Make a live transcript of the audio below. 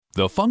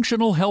The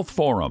Functional Health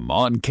Forum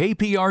on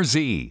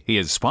KPRZ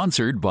is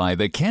sponsored by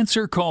the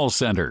Cancer Call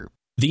Center.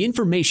 The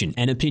information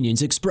and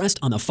opinions expressed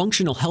on the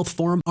Functional Health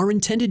Forum are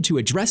intended to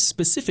address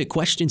specific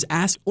questions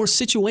asked or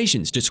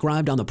situations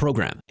described on the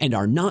program and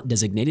are not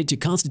designated to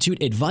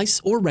constitute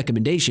advice or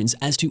recommendations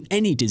as to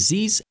any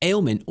disease,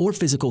 ailment, or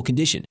physical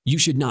condition. You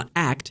should not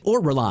act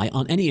or rely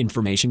on any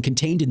information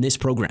contained in this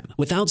program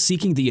without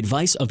seeking the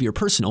advice of your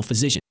personal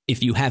physician.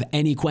 If you have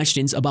any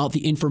questions about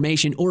the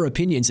information or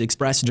opinions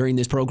expressed during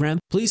this program,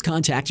 please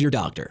contact your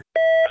doctor.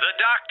 The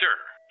doctor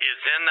is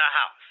in the house.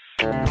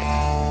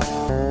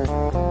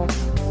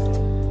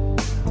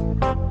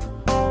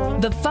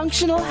 The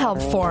Functional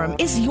Health Forum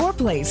is your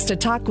place to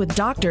talk with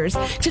doctors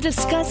to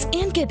discuss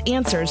and get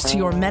answers to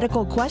your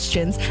medical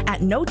questions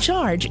at no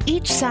charge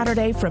each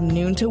Saturday from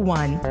noon to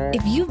 1.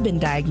 If you've been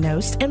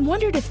diagnosed and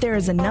wondered if there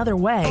is another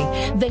way,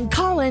 then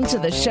call into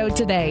the show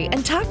today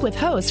and talk with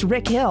host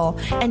Rick Hill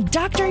and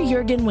Dr.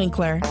 Juergen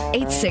Winkler,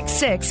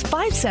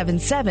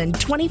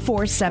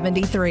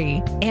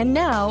 866-577-2473. And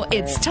now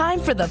it's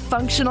time for the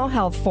Functional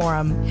Health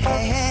Forum.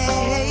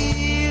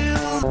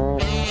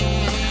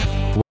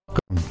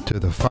 Welcome to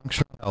the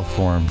Functional Health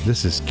Forum.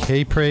 This is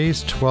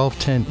K-Praise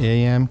 1210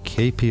 AM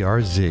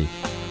KPRZ.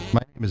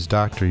 My name is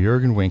Dr.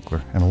 Juergen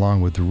Winkler, and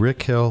along with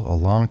Rick Hill, a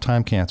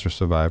longtime cancer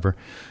survivor,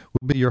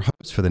 we'll be your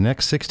host for the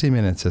next 60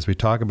 minutes as we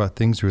talk about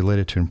things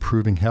related to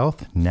improving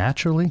health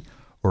naturally,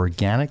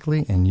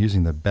 organically, and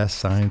using the best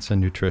science and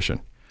nutrition.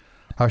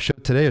 Our show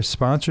today is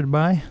sponsored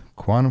by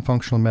Quantum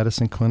Functional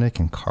Medicine Clinic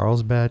in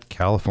Carlsbad,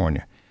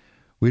 California.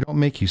 We don't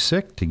make you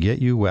sick to get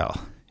you well.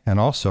 And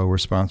also, we're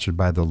sponsored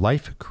by the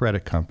Life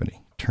Credit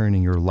Company,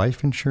 turning your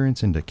life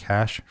insurance into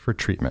cash for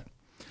treatment.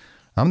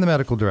 I'm the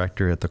medical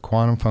director at the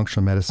Quantum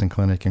Functional Medicine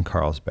Clinic in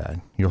Carlsbad.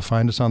 You'll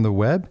find us on the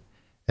web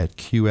at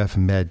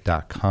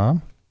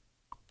qfmed.com.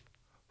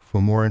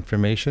 For more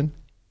information,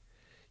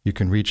 you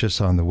can reach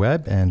us on the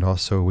web, and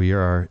also we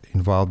are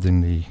involved in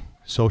the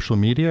social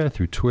media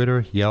through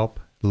Twitter, Yelp,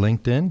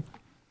 LinkedIn.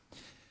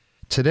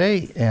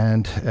 Today,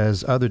 and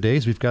as other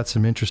days, we've got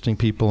some interesting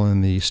people in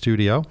the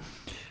studio.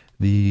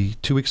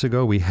 2 weeks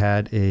ago, we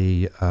had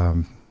a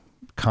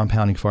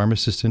compounding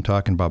pharmacist in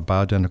talking about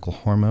bioidentical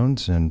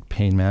hormones and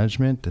pain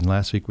management. And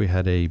last week, we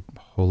had a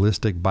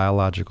holistic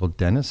biological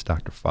dentist,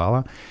 Dr.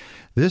 Fala.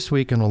 This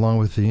week, and along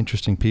with the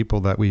interesting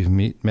people that we've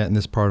met in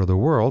this part of the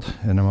world,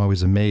 and I'm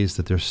always amazed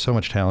that there's so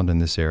much talent in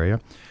this area,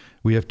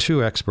 we have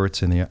two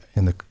experts in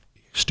the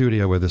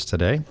studio with us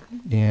today.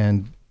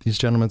 And these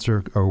gentlemen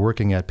are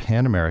working at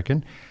Pan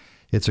American.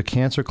 It's a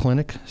cancer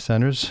clinic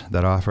centers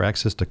that offer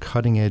access to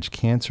cutting-edge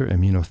cancer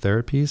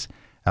immunotherapies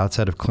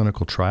outside of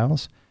clinical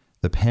trials.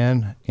 The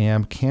Pan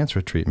Am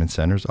Cancer Treatment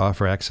Centers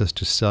offer access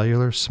to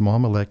cellular, small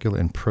molecular,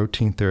 and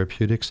protein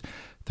therapeutics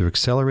through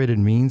accelerated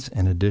means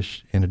in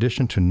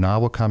addition to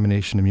novel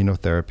combination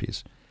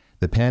immunotherapies.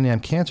 The Pan Am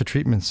Cancer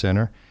Treatment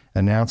Center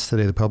announced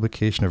today the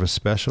publication of a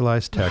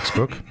specialized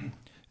textbook,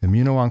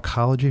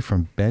 Immuno-Oncology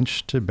from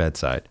Bench to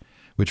Bedside,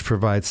 which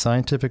provides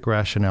scientific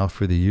rationale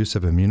for the use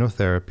of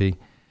immunotherapy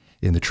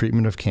in the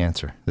treatment of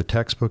cancer. The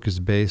textbook is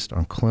based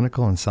on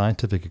clinical and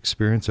scientific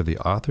experience of the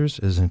authors,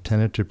 is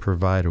intended to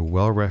provide a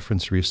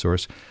well-referenced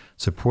resource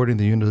supporting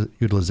the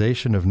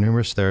utilization of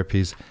numerous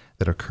therapies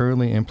that are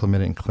currently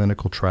implemented in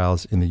clinical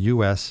trials in the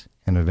U.S.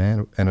 and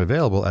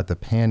available at the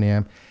Pan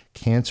Am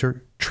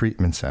Cancer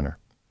Treatment Center.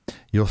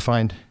 You'll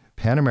find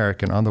Pan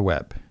American on the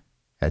web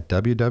at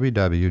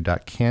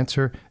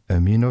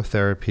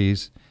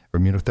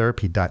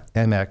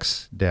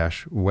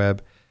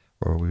www.cancerimmunotherapy.mx-web,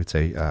 or we would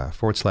say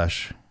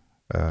 /web.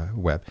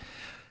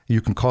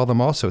 You can call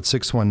them also at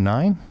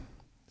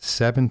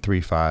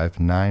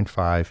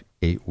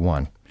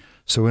 619-735-9581.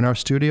 So in our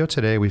studio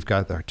today, we've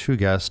got our two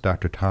guests,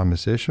 Dr.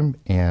 Thomas ABIHM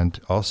and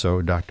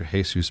also Dr.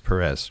 Jesus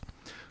Perez,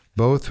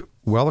 both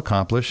well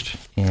accomplished,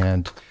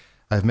 and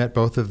I've met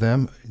both of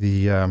them.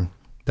 The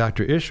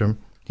Dr. ABIHM,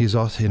 he's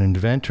also an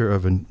inventor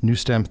of a new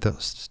stem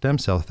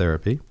cell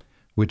therapy,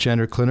 which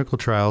entered clinical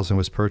trials and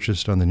was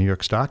purchased on the New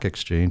York Stock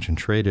Exchange and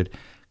traded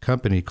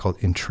company called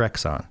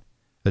Intrexon.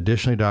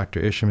 Additionally,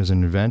 Dr. ABIHM is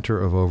an inventor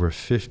of over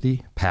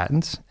 50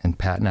 patents and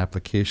patent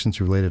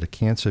applications related to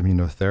cancer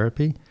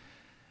immunotherapy.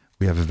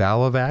 We have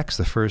Valovax,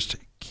 the first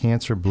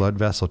cancer blood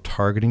vessel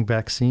targeting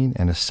vaccine,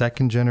 and a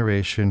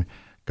second-generation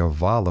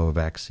Gavalo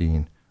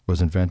vaccine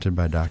was invented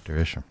by Dr.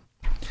 ABIHM.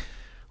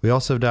 We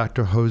also have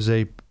Dr.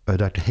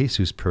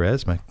 Jesus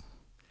Perez.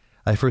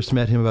 I first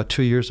met him about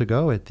 2 years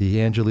ago at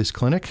the Angeles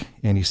Clinic,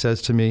 and he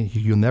says to me,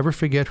 "You'll never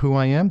forget who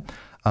I am.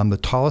 I'm the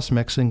tallest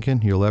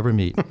Mexican you'll ever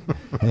meet."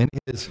 And he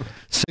is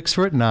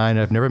 6'9".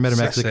 I've never met a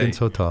Mexican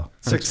so tall.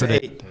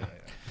 6'8".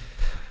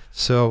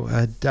 So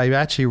I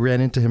actually ran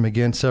into him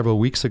again several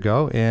weeks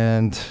ago,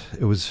 and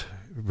it was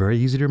very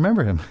easy to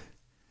remember him.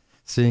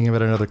 Seeing him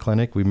at another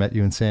clinic, we met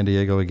you in San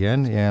Diego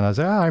again, and I was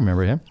like, I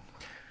remember him.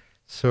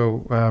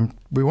 So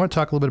we want to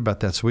talk a little bit about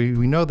that. So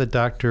we know that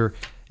Dr.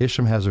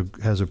 ABIHM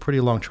has a pretty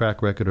long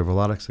track record of a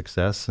lot of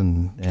success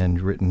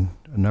and written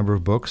a number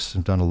of books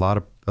and done a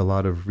lot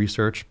of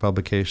research,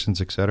 publications,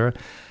 etc.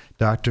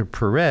 Dr.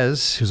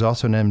 Perez, who's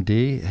also an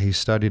MD, he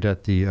studied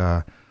at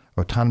the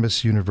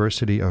Autonomous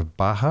University of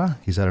Baja.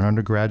 He's had an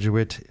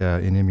undergraduate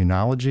in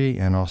immunology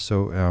and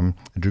also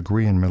a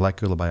degree in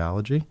molecular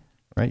biology,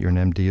 right? You're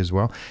an MD as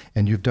well.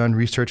 And you've done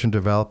research and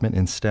development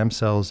in stem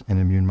cells and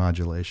immune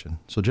modulation.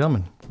 So,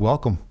 gentlemen,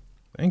 welcome.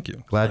 Thank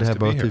you. Glad to have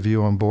both of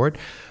you on board.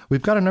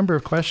 We've got a number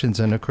of questions,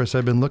 and of course,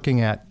 I've been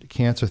looking at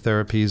cancer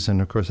therapies,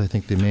 and of course, I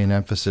think the main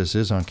emphasis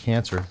is on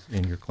cancer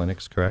in your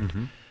clinics, correct?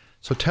 Mm-hmm.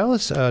 So tell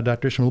us,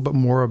 Dr. Isham, a little bit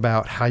more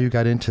about how you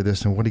got into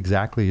this and what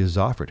exactly is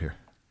offered here.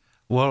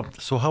 Well,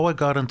 so how I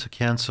got into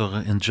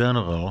cancer in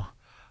general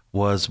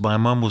was my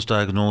mom was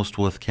diagnosed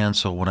with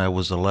cancer when I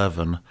was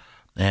 11,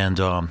 and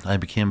I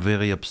became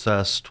very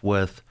obsessed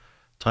with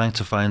trying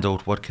to find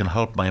out what can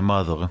help my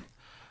mother.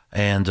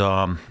 And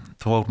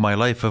throughout my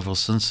life ever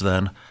since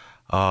then,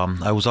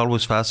 I was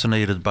always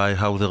fascinated by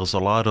how there's a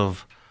lot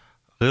of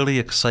really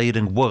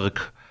exciting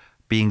work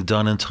being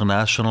done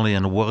internationally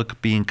and work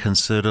being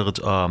considered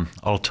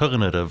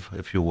alternative,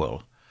 if you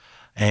will.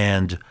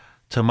 And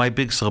to my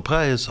big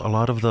surprise, a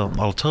lot of the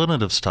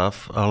alternative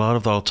stuff, a lot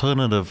of the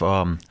alternative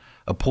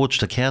approach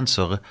to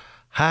cancer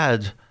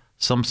had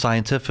some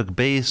scientific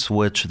base,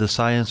 which the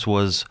science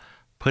was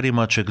pretty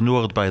much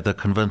ignored by the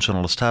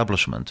conventional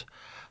establishment.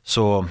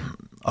 So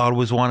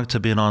always wanting to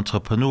be an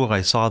entrepreneur,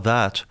 I saw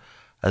that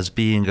as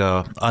being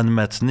an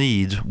unmet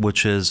need,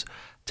 which is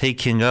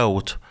taking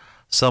out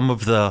some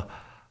of the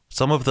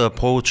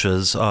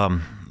approaches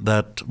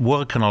that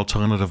work in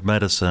alternative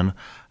medicine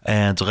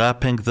and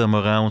wrapping them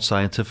around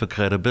scientific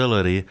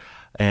credibility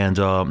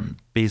and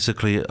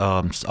basically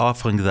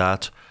offering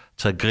that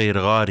to a greater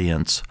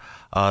audience.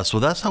 So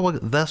that's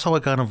how I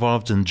got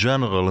involved in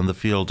general in the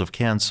field of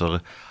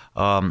cancer,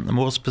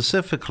 more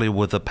specifically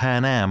with the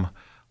Pan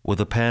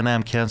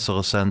Am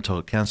Cancer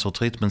Center, Cancer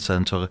Treatment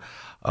Center.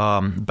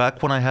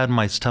 Back when I had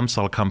my stem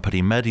cell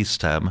company,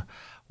 MediStem,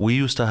 we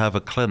used to have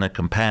a clinic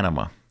in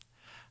Panama.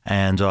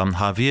 And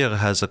Javier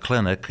has a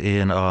clinic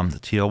in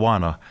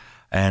Tijuana.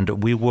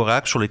 And we were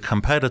actually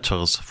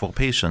competitors for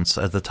patients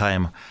at the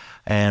time.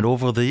 And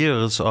over the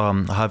years,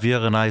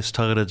 Javier and I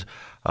started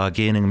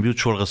gaining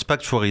mutual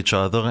respect for each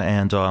other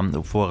and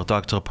for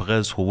Dr.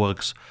 Perez, who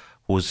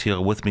is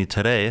here with me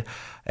today.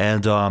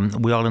 And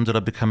we all ended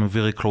up becoming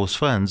very close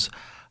friends.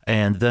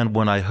 And then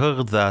when I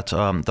heard that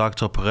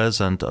Dr. Perez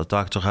and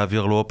Dr.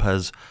 Javier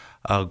Lopez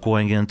are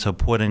going into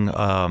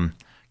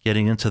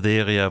getting into the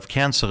area of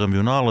cancer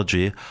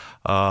immunology,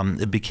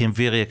 it became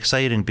very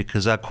exciting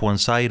because that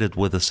coincided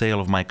with the sale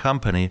of my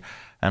company,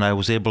 and I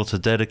was able to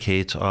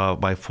dedicate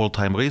my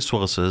full-time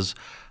resources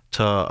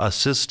to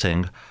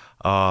assisting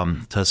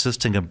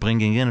and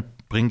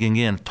bringing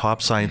in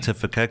top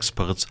scientific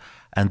experts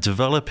and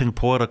developing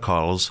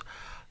protocols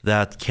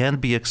that can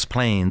be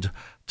explained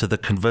to the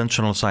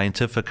conventional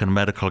scientific and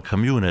medical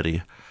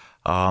community.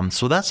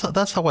 So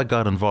that's how I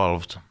got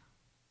involved.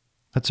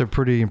 That's a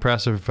pretty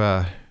impressive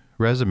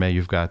resume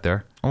you've got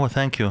there. Oh,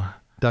 thank you.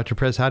 Dr.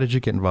 Perez, how did you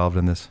get involved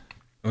in this?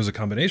 It was a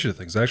combination of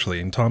things, actually,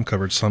 and Tom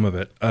covered some of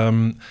it.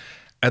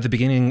 At the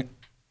beginning,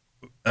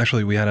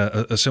 actually, we had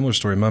a similar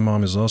story. My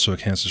mom is also a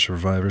cancer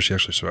survivor. She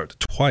actually survived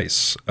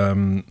twice.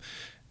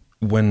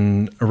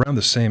 When around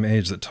the same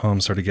age that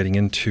Tom started getting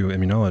into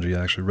immunology,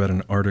 I actually read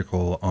an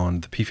article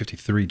on the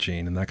P53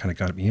 gene, and that kind of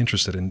got me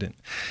interested in it.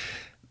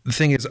 The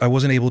thing is, I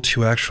wasn't able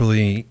to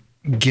actually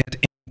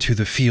get into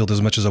the field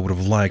as much as I would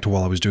have liked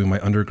while I was doing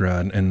my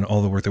undergrad, and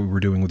all the work that we were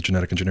doing with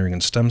genetic engineering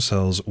and stem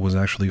cells was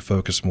actually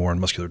focused more on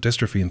muscular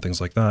dystrophy and things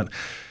like that.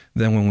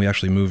 Then when we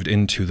actually moved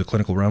into the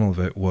clinical realm of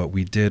it, what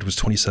we did was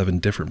 27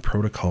 different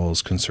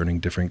protocols concerning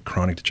different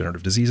chronic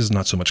degenerative diseases,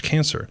 not so much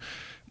cancer.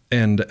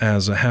 And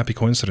as a happy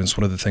coincidence,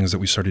 one of the things that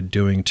we started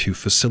doing to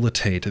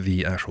facilitate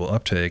the actual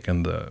uptake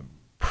and the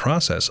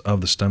process of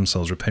the stem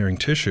cells repairing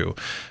tissue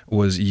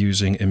was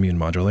using immune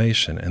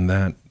modulation. And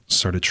that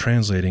started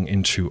translating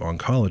into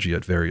oncology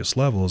at various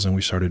levels, and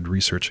we started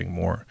researching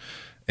more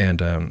and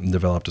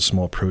developed a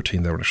small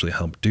protein that would actually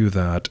help do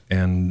that.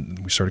 And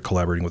we started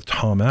collaborating with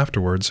Tom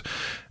afterwards,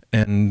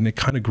 and it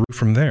kind of grew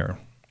from there.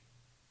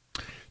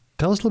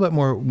 Tell us a little bit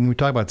more. When we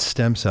talk about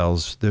stem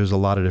cells, there's a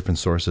lot of different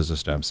sources of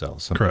stem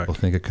cells. Some Correct. people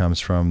think it comes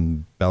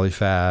from belly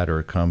fat, or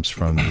it comes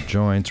from the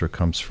joints, or it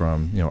comes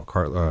from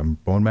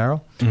bone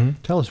marrow.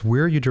 Mm-hmm. Tell us,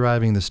 where are you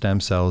deriving the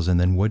stem cells, and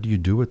then what do you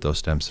do with those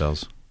stem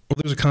cells? Well,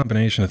 there's a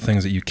combination of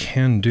things that you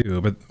can do,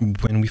 but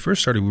when we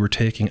first started, we were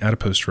taking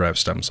adipose-derived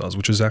stem cells,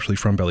 which is actually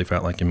from belly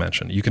fat, like you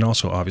mentioned. You can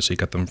also obviously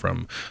get them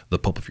from the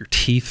pulp of your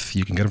teeth.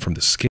 You can get them from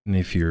the skin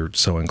if you're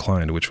so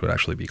inclined, which would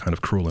actually be kind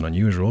of cruel and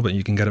unusual, but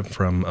you can get them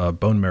from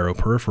bone marrow,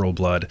 peripheral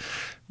blood.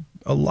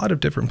 A lot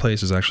of different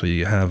places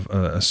actually have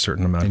a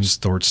certain amount of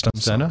stored stem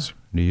cells.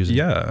 Do you use it?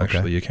 Yeah,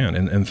 actually you can.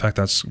 And in fact,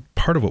 that's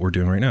part of what we're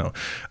doing right now.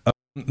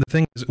 The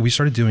thing is, we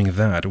started doing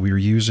that. We were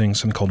using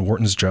something called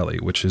Wharton's jelly,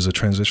 which is a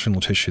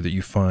transitional tissue that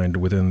you find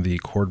within the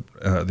cord,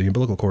 the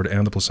umbilical cord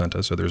and the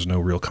placenta, so there's no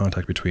real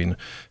contact between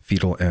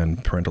fetal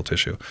and parental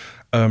tissue.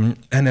 And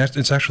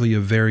it's actually a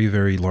very,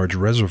 very large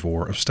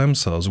reservoir of stem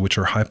cells, which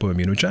are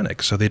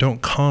hypoimmunogenic, so they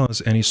don't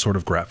cause any sort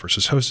of graft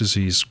versus host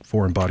disease,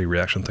 foreign body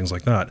reaction, things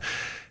like that.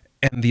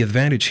 And the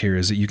advantage here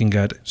is that you can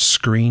get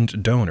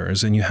screened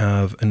donors, and you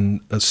have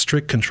a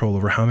strict control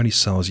over how many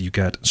cells you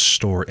get,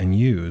 store, and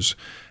use,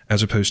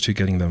 as opposed to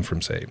getting them from,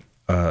 say,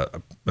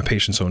 a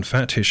patient's own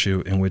fat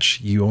tissue, in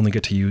which you only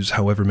get to use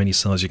however many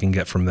cells you can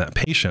get from that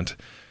patient.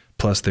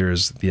 Plus,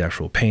 there's the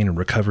actual pain and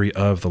recovery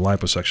of the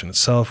liposuction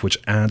itself, which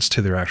adds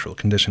to their actual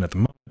condition at the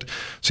moment.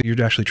 So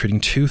you're actually treating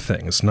two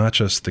things, not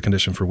just the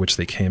condition for which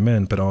they came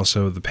in, but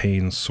also the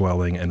pain,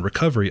 swelling, and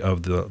recovery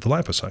of the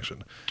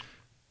liposuction.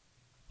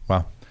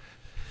 Wow.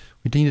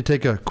 We need to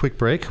take a quick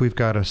break. We've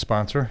got a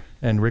sponsor,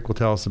 and Rick will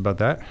tell us about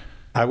that.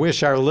 I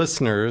wish our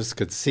listeners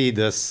could see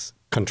this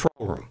control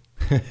room.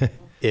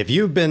 If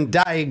you've been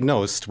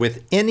diagnosed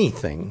with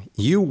anything,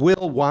 you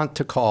will want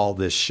to call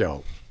this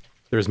show.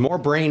 There's more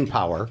brain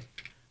power,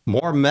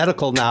 more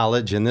medical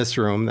knowledge in this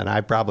room than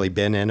I've probably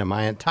been in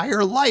my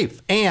entire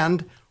life.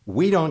 And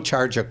we don't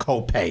charge a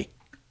copay.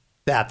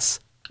 That's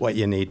what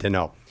you need to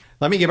know.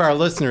 Let me give our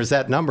listeners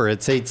that number.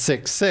 It's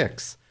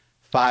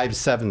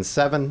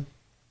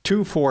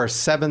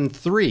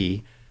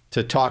 866-577-2473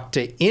 to talk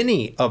to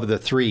any of the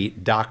three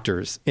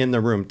doctors in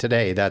the room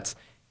today. That's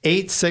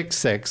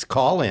 866,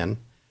 call in,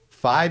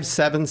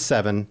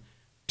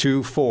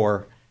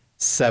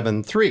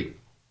 577-2473.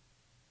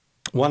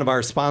 One of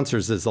our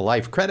sponsors is the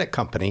Life Credit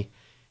Company,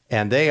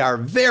 and they are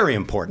very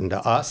important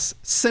to us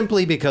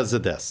simply because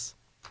of this.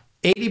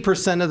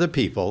 80% of the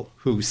people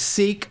who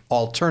seek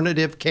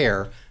alternative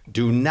care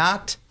do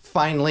not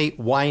finally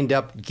wind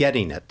up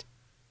getting it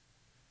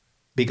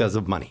because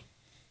of money.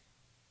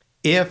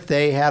 If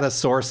they had a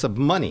source of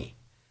money,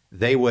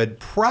 they would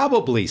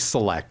probably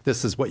select,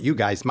 this is what you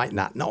guys might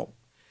not know,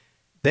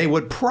 they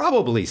would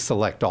probably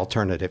select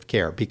alternative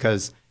care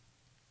because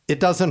it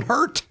doesn't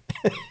hurt.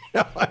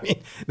 I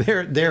mean,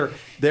 they're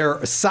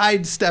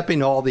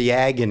sidestepping all the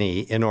agony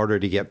in order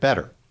to get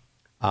better.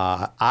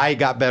 I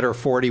got better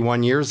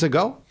 41 years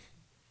ago,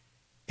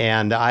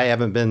 and I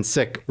haven't been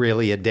sick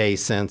really a day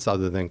since,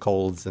 other than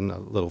colds and a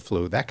little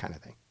flu, that kind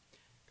of thing,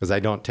 because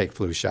I don't take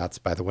flu shots,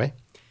 by the way.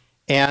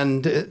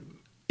 And,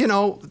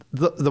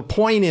 the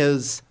point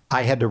is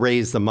I had to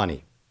raise the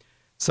money.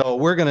 So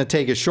we're going to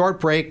take a short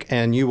break,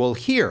 and you will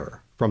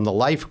hear from the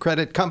Life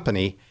Credit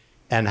Company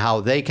and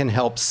how they can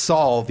help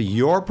solve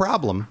your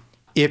problem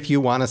if you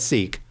want to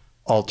seek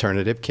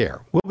alternative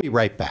care. We'll be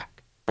right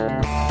back.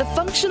 The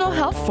Functional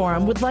Health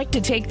Forum would like to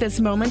take this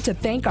moment to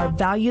thank our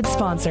valued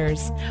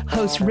sponsors.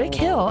 Host Rick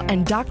Hill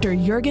and Dr.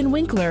 Juergen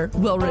Winkler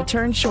will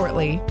return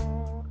shortly.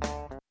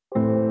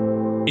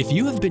 If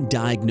you have been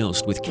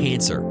diagnosed with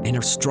cancer and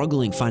are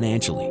struggling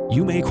financially,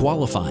 you may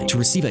qualify to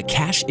receive a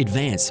cash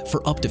advance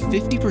for up to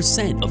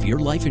 50% of your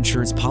life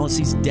insurance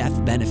policy's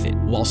death benefit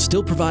while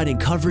still providing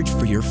coverage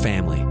for your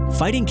family.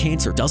 Fighting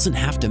cancer doesn't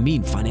have to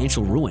mean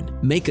financial ruin.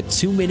 Make a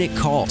 2-minute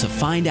call to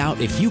find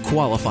out if you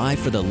qualify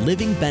for the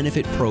Living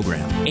Benefit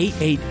Program,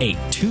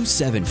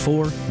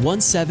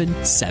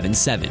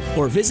 888-274-1777,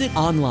 or visit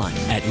online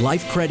at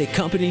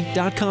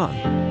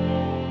lifecreditcompany.com.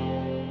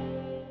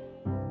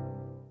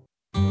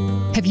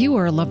 Have you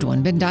or a loved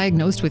one been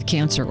diagnosed with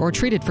cancer or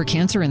treated for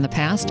cancer in the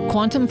past?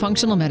 Quantum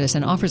Functional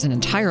Medicine offers an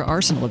entire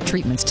arsenal of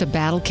treatments to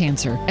battle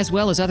cancer, as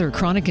well as other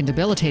chronic and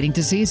debilitating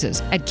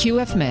diseases. At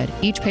QF Med,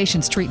 each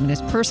patient's treatment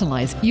is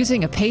personalized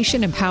using a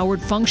patient-empowered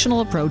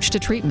functional approach to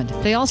treatment.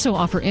 They also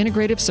offer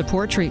integrative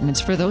support treatments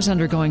for those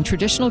undergoing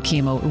traditional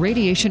chemo,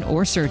 radiation,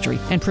 or surgery,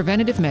 and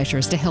preventative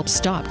measures to help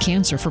stop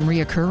cancer from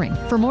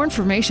reoccurring. For more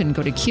information,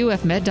 go to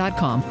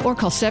qfmed.com or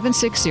call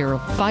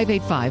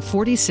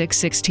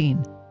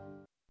 760-585-4616.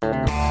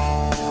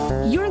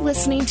 You're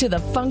listening to the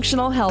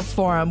Functional Health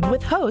Forum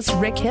with host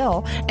Rick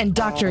Hill and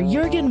Dr.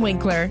 Juergen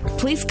Winkler.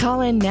 Please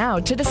call in now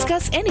to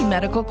discuss any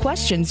medical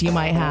questions you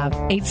might have.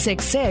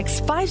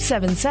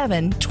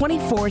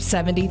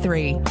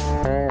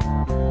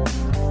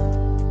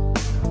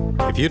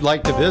 866-577-2473. If you'd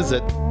like to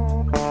visit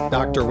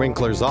Dr.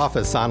 Winkler's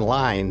office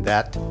online,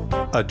 that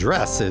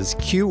address is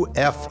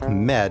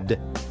qfmed.com.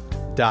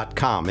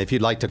 If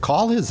you'd like to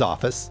call his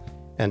office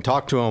and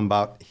talk to him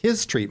about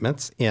his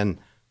treatments in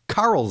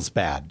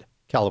Carlsbad,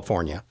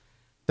 California,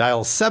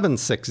 dial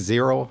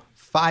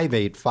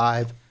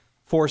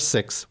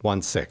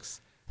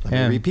 760-585-4616. Let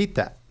me repeat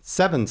that,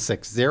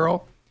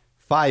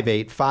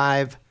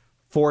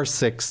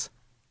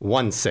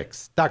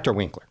 760-585-4616. Dr.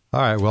 Winkler.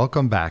 All right,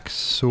 welcome back.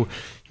 So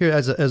here,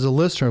 as a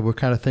listener, we're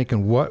kind of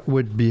thinking what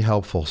would be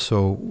helpful.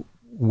 So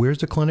where's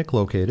the clinic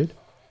located?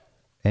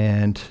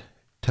 And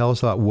tell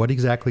us about what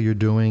exactly you're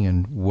doing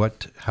and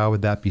how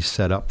would that be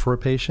set up for a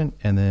patient?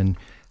 And then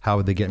how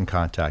would they get in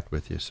contact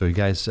with you? So you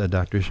guys,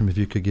 Dr. Isham, if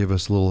you could give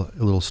us a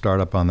little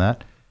startup on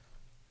that.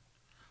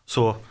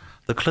 So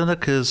the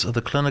clinic is in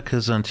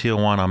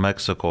Tijuana,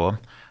 Mexico,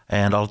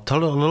 and I'll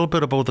tell you a little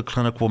bit about the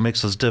clinic, what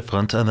makes us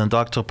different, and then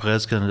Dr.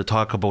 Perez can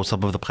talk about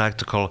some of the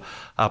practical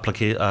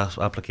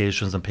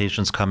applications and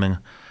patients coming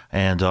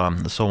and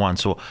so on.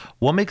 So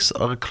what makes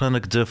our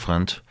clinic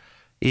different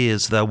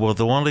is that we're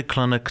the only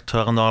clinic,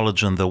 to our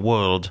knowledge, in the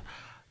world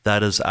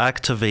that is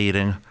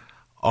activating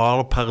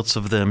all parts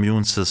of the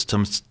immune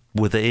system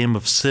with the aim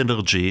of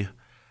synergy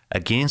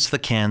against the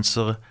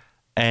cancer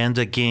and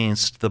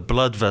against the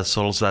blood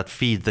vessels that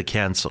feed the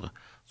cancer.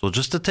 So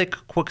just to take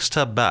a quick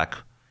step back,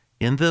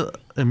 in the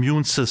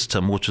immune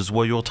system, which is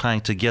where you're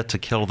trying to get to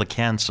kill the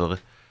cancer,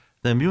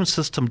 the immune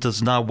system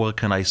does not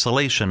work in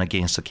isolation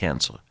against the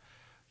cancer.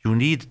 You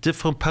need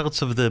different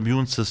parts of the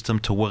immune system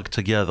to work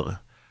together.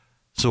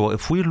 So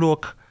if we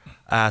look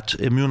at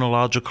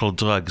immunological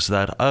drugs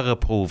that are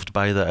approved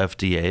by the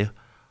FDA,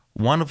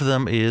 one of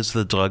them is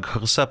the drug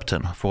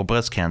Herceptin for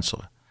breast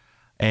cancer.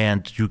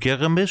 And you get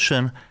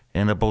remission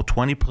in about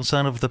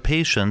 20% of the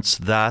patients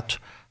that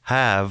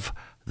have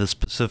the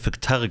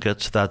specific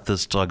target that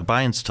this drug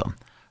binds to.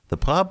 The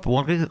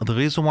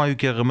reason why you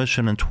get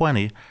remission in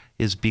 20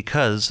 is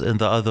because in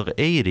the other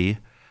 80,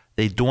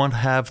 they don't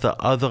have the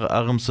other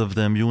arms of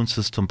the immune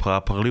system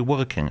properly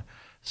working,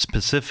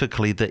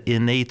 specifically the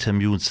innate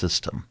immune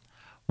system.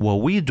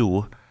 What we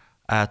do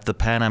at the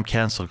Pan Am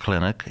Cancer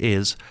Clinic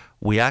is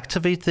we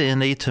activate the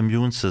innate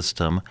immune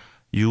system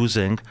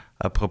using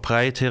a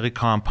proprietary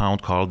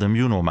compound called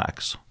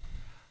Immunomax.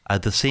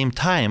 At the same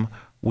time,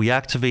 we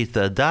activate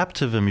the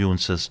adaptive immune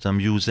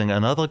system using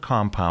another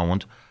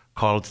compound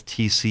called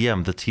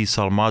TCM, the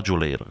T-cell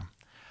modulator.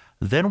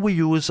 Then we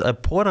use a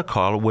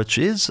protocol which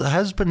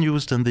has been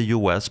used in the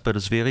US but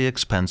is very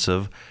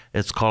expensive.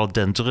 It's called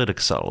dendritic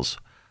cells.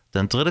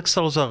 Dendritic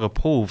cells are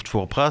approved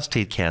for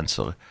prostate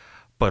cancer,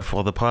 but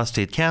for the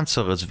prostate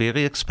cancer it's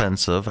very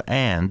expensive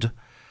and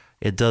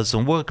it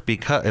doesn't work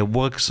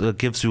because it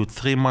gives you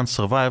 3-month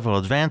survival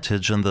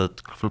advantage in the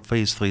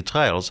phase 3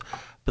 trials.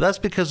 But that's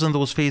because in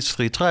those phase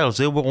 3 trials,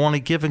 they were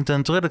only giving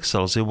dendritic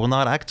cells. They were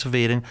not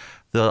activating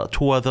the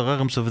 2 other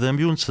arms of the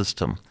immune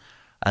system.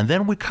 And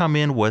then we come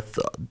in with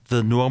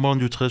the normal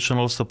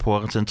nutritional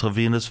support,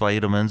 intravenous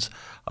vitamins,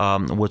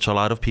 which a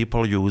lot of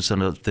people use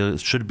and they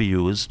should be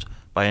used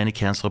by any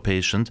cancer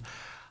patient.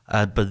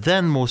 But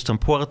then, most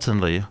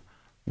importantly,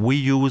 we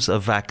use a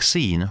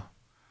vaccine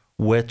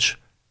which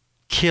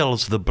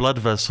kills the blood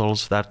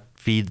vessels that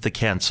feed the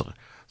cancer.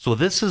 So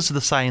this is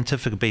the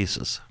scientific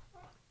basis.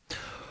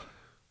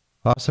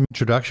 Awesome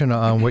introduction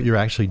on what you're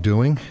actually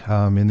doing.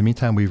 In the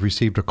meantime, we've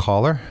received a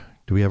caller.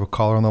 Do we have a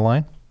caller on the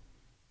line?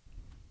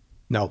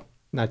 No,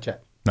 not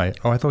yet. Not yet.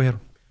 Oh, I thought we had.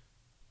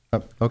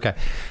 Oh, okay.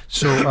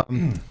 So,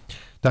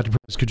 Dr.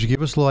 Perez, could you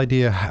give us a little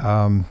idea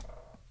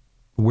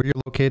where you're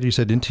located? You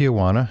said in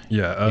Tijuana.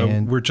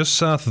 Yeah, we're just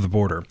south of the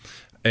border.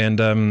 And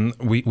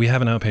we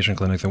have an outpatient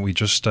clinic that we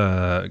just...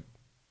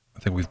 I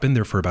think we've been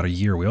there for about a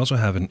year. We also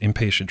have an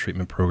inpatient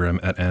treatment program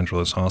at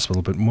Angeles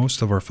Hospital, but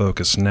most of our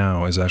focus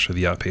now is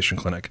actually the outpatient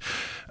clinic.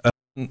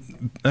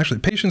 Actually,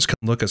 patients can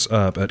look us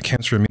up at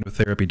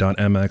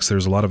cancerimmunotherapy.mx.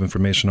 There's a lot of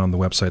information on the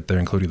website there,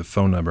 including the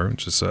phone number,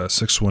 which is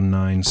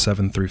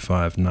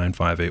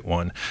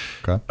 619-735-9581.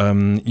 Okay.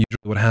 Usually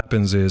what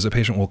happens is a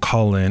patient will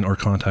call in or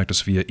contact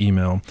us via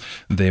email.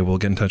 They will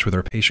get in touch with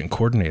our patient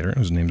coordinator,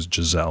 whose name is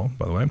Giselle,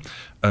 by the way.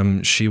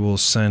 She will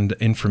send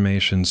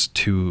information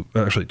to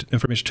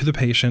the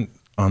patient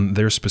on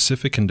their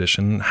specific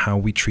condition, how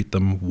we treat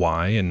them,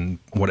 why, and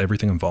what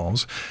everything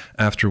involves.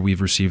 After we've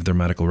received their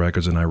medical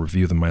records and I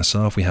review them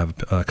myself, we have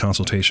a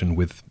consultation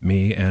with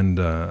me and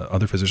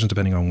other physicians,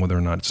 depending on whether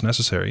or not it's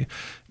necessary.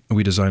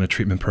 We design a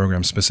treatment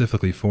program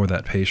specifically for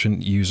that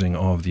patient using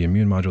all of the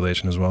immune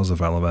modulation as well as the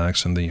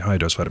Valavax and the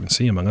high-dose vitamin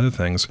C, among other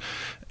things.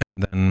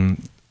 And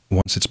then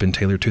once it's been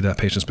tailored to that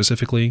patient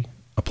specifically,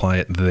 apply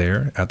it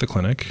there at the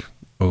clinic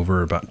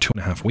over about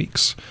 2.5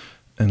 weeks,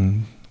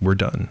 and we're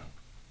done.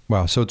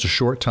 Wow, so it's a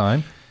short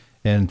time,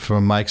 and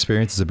from my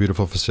experience, it's a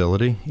beautiful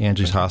facility,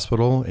 Angie's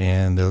Hospital,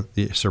 and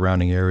the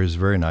surrounding area is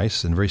very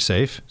nice and very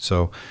safe.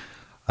 So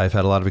I've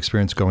had a lot of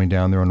experience going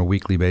down there on a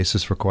weekly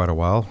basis for quite a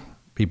while.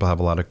 People have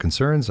a lot of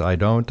concerns. I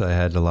don't. I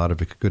had a lot of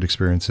good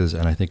experiences,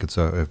 and I think it's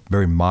a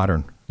very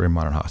modern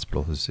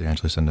hospital, is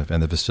Angeles and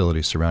the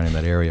facilities surrounding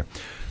that area.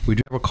 We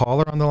do have a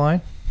caller on the line.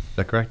 Is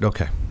that correct?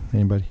 Okay.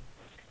 Anybody?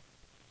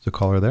 Is the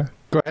caller there?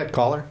 Go ahead,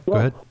 caller. Go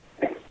ahead.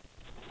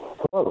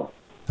 Hello.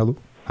 Hello.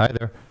 Hi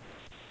there.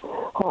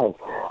 Hi.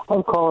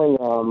 I'm calling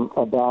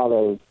about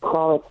a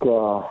chronic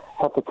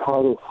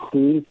hepatitis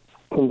C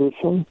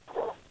condition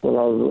that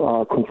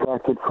I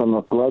contracted from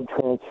a blood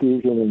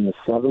transfusion in the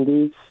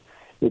 70s.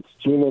 It's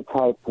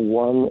genotype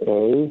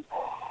 1A,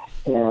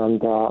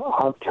 and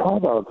I've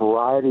tried a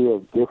variety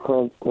of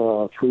different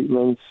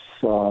treatments,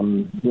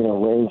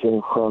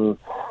 ranging from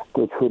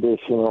the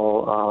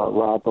traditional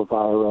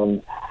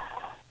ribavirin.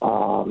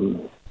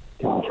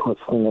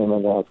 What's the name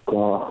of that?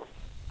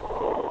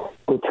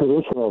 The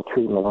traditional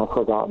treatment. I've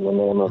forgotten the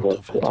name of it.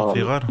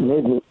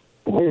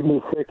 Made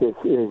me sick as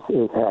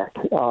heck.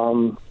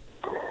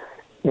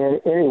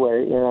 And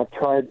anyway, I've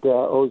tried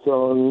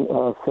ozone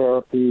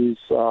therapies,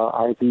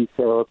 IV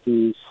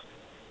therapies,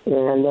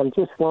 and I'm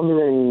just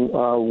wondering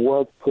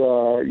what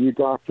you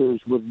doctors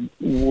would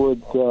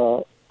do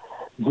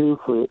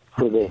for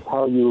this,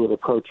 how you would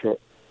approach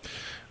it.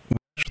 We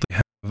actually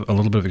have a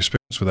little bit of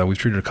experience with that. We've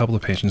treated a couple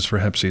of patients for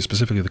Hep C,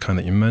 specifically the kind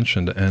that you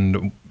mentioned,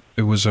 and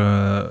it was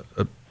a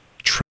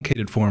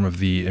truncated form of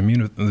the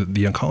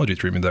oncology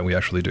treatment that we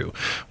actually do.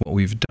 What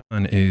we've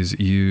done is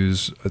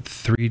use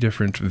 3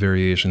 different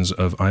variations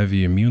of IV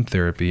immune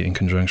therapy in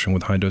conjunction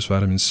with high-dose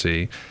vitamin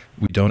C.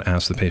 We don't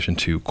ask the patient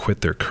to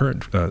quit their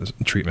current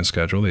treatment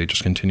schedule. They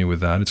just continue with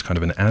that. It's kind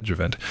of an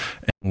adjuvant.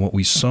 And what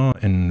we saw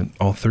in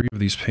all 3 of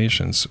these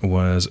patients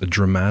was a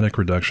dramatic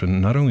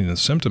reduction, not only in the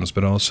symptoms,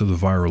 but also the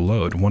viral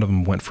load. One of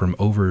them went from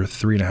over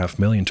 3.5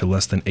 million to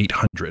less than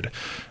 800.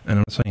 And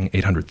I'm not saying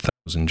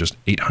 800,000, just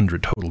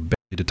 800 total,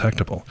 barely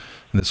detectable.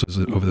 And this was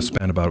over the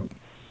span of about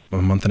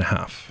a month and a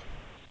half.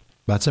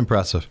 That's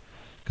impressive.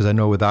 Because I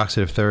know with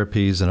oxidative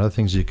therapies and other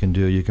things you can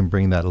do, you can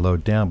bring that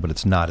load down, but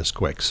it's not as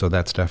quick. So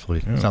that's definitely,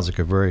 sounds like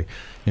a very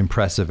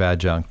impressive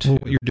adjunct. Well,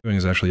 what you're doing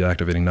is actually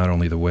activating not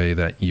only the way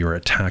that you're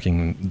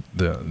attacking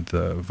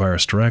the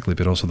virus directly,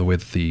 but also the way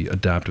that the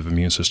adaptive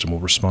immune system will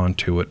respond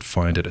to it,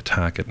 find it,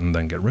 attack it, and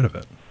then get rid of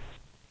it.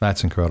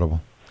 That's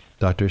incredible.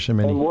 Dr. Isham,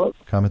 any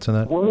comments on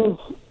that?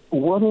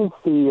 What is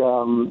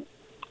the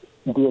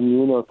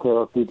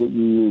immunotherapy that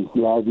you use,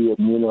 the IV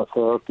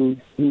immunotherapy?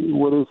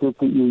 What is it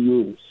that you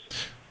use?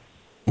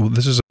 Well,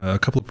 this is a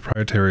couple of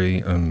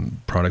proprietary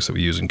products that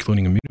we use,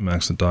 including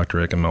Immunomax that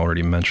Dr. ABIHM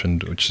already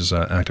mentioned, which is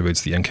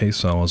activates the NK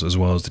cells, as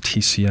well as the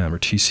TCM, or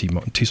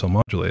T-cell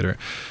modulator,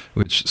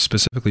 which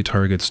specifically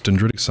targets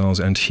dendritic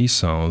cells and T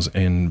cells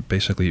in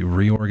basically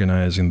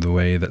reorganizing the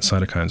way that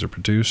cytokines are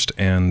produced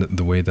and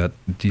the way that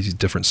these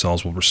different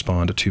cells will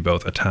respond to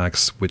both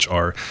attacks, which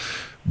are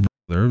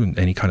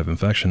any kind of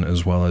infection,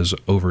 as well as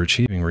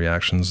overachieving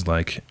reactions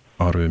like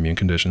autoimmune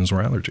conditions or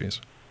allergies.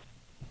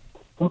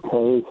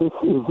 Okay, is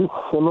this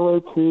similar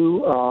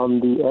to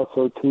the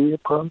SOT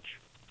approach?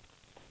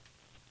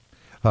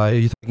 Are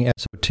you thinking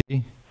SOT?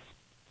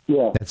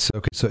 Yeah.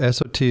 Okay, so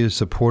SOT is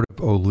supportive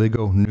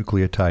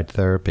oligonucleotide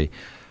therapy.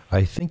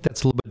 I think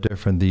that's a little bit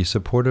different. The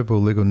supportive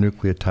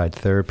oligonucleotide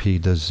therapy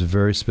does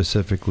very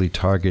specifically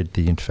target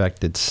the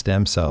infected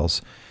stem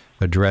cells,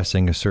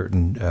 addressing a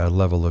certain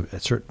level of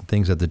certain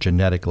things at the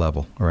genetic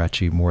level, or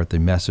actually more at the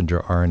messenger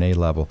RNA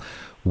level,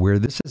 where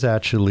this is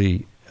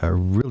actually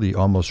really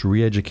almost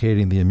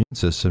re-educating the immune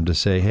system to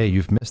say, hey,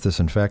 you've missed this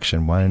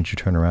infection. Why don't you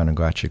turn around and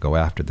go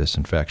after this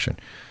infection?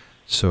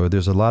 So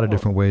there's a lot of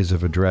different ways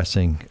of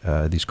addressing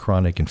these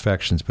chronic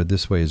infections, but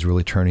this way is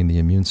really turning the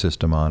immune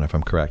system on, if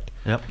I'm correct.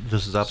 Yep,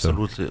 this is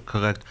absolutely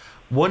correct.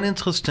 One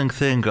interesting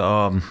thing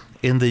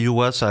in the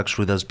U.S.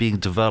 actually that's being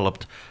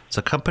developed, it's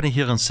a company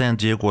here in San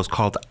Diego. It's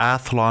called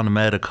Athlon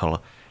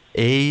Medical,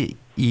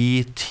 AETHLON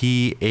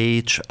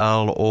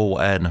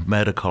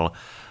Medical.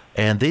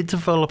 And they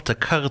developed a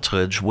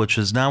cartridge, which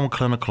is now in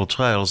clinical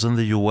trials in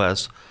the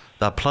U.S.,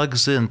 that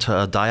plugs into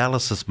a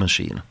dialysis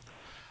machine.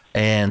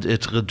 And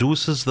it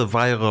reduces the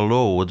viral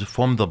load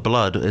from the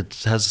blood.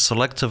 It has a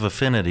selective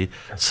affinity,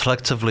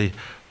 selectively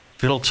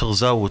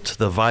filters out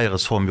the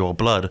virus from your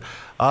blood.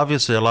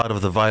 Obviously, a lot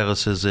of the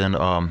virus is in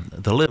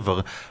the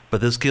liver, but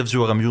this gives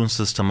your immune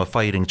system a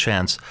fighting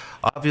chance.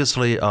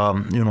 Obviously,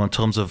 in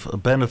terms of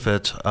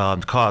benefit,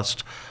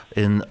 cost,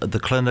 in the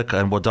clinic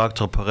and what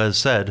Dr. Perez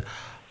said,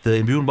 the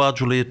immune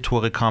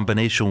modulatory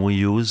combination we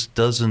use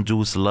does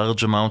induce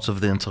large amounts of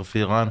the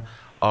interferon,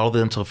 all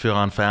the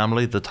interferon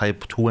family, the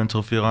type 2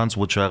 interferons,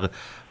 which are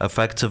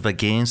effective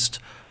against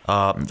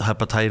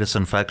hepatitis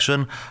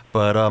infection.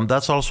 But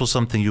that's also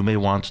something you may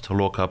want to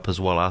look up as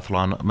well,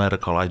 Athlon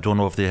Medical. I don't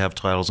know if they have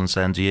trials in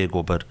San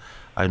Diego, but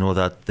I know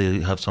that they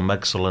have some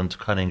excellent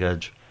cutting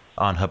edge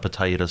on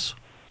hepatitis.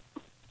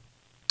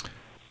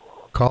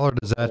 Caller,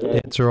 does that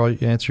answer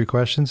your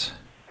questions?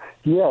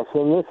 Yes,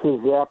 and this is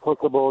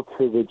applicable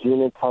to the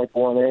genotype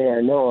 1A.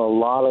 I know a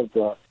lot of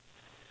the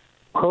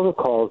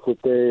protocols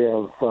that they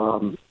have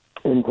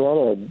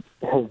invented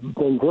have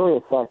been very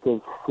effective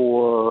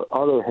for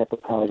other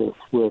hepatitis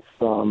with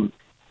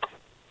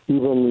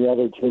even the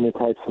other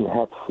genotypes in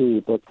Hep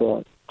C, but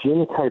the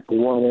genotype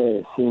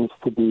 1A seems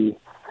to be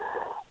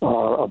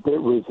a bit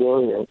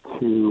resilient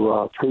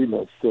to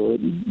treatments. The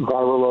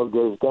viral load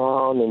goes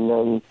down, and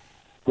then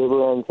liver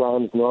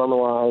enzymes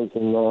normalize,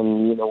 and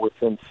then,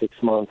 within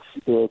 6 months,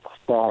 it's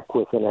back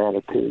with an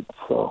attitude.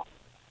 So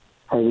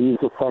are these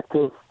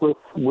effective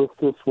with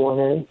this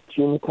 1A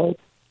genotype?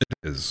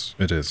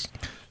 It is.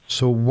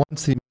 So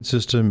once the immune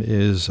system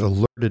is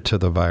alerted to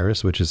the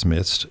virus, which is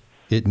missed,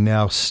 it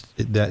maintains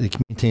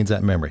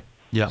that memory.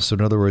 Yeah. So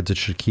in other words, it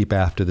should keep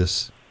after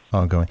this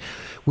ongoing.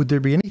 Would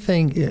there be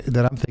anything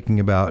that I'm thinking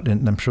about,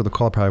 and I'm sure the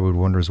caller probably would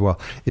wonder as well,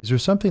 is there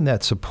something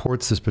that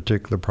supports this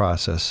particular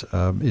process?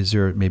 Is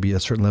there maybe a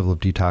certain level of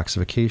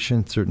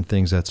detoxification, certain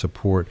things that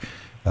support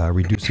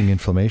reducing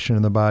inflammation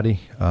in the body?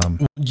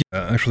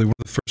 Actually, one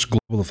of the first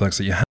global effects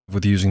that you have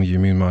with using the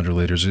immune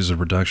modulators is a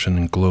reduction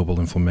in global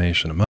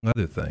inflammation, among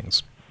other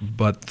things.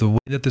 But the way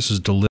that this is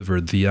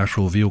delivered, the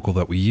actual vehicle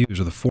that we use,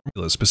 or the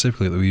formula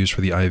specifically that we use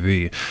for the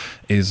IV,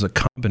 is a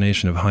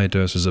combination of high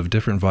doses of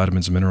different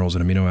vitamins, minerals,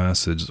 and amino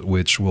acids,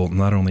 which will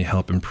not only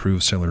help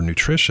improve cellular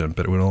nutrition,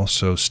 but it would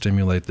also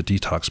stimulate the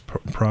detox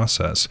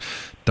process.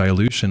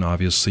 Dilution,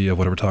 obviously, of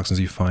whatever toxins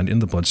you find in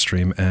the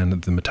bloodstream,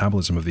 and the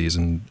metabolism of these,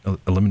 and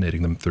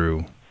eliminating them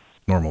through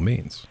normal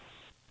means.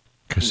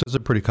 So it's a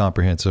pretty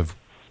comprehensive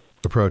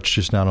approach,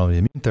 just not only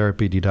immune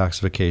therapy,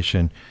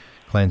 detoxification,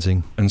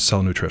 cleansing, and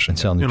cell nutrition.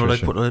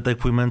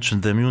 Like we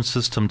mentioned, the immune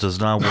system does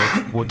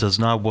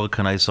not work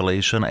in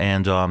isolation,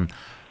 and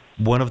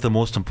one of the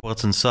most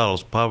important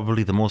cells,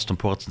 probably the most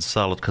important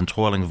cell at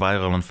controlling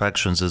viral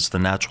infections, is the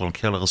natural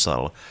killer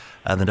cell.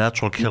 And the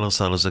natural killer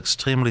cell is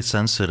extremely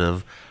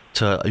sensitive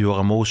to your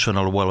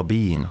emotional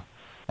well-being.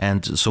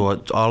 And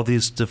so all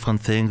these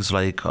different things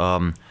like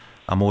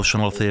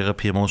emotional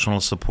therapy,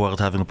 emotional support,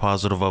 having a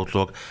positive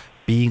outlook,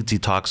 being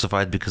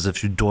detoxified, because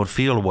if you don't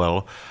feel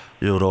well,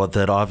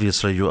 that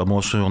obviously you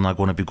emotionally you're not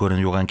going to be good in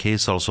your NK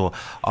cells. So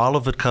all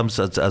of it comes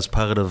as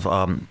part of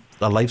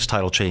a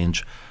lifestyle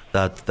change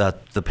that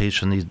the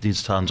patient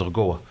needs to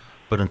undergo.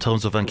 But in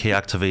terms of NK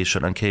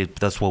activation,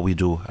 that's what we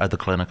do at the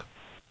clinic.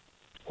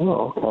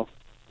 Oh, okay.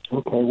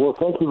 Okay, well,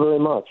 thank you very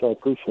much. I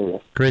appreciate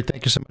it. Great.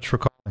 Thank you so much for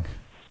calling.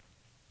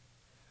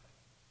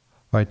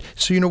 All right.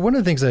 So, one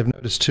of the things I've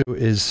noticed, too,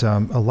 is a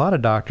lot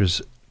of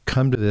doctors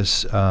come to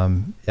this,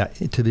 to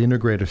the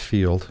integrative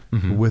field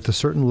with a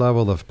certain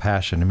level of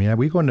passion. I mean,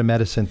 we go into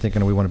medicine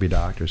thinking we want to be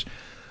doctors.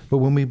 But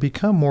when we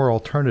become more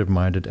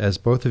alternative-minded, as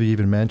both of you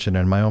even mentioned,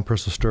 and my own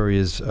personal story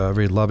is a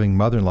very loving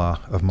mother-in-law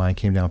of mine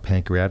came down with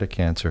pancreatic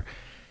cancer,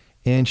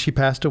 and she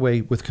passed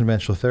away with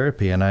conventional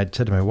therapy. And I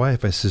said to my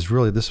wife, I says,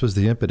 really, this was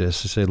the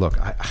impetus to say, look,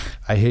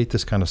 I hate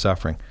this kind of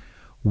suffering.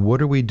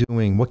 What are we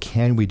doing? What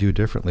can we do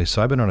differently?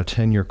 So I've been on a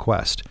 10-year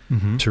quest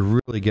to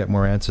really get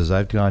more answers.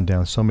 I've gone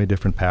down so many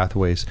different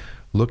pathways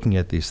looking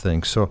at these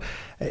things. So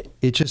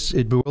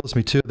it bewilders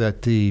me, too,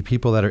 that the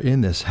people that are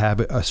in this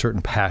have a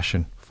certain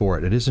passion for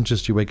it. It isn't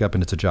just you wake up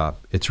and it's a job.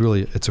 It's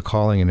a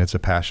calling and it's a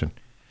passion.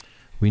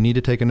 We need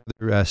to take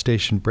another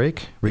station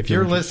break. If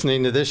you're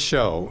listening to this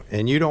show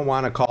and you don't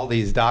want to call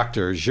these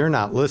doctors, you're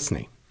not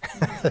listening.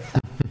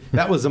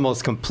 That was the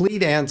most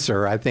complete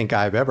answer I think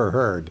I've ever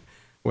heard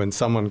when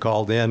someone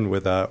called in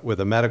with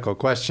a medical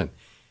question.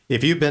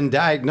 If you've been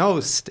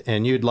diagnosed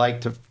and you'd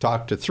like to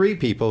talk to 3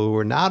 people who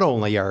are not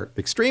only are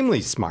extremely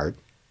smart,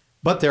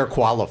 but they're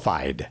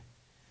qualified.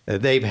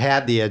 They've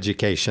had the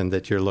education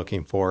that you're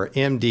looking for,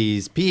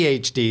 MDs,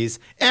 PhDs,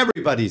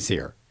 everybody's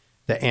here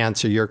to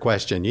answer your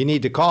question. You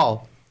need to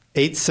call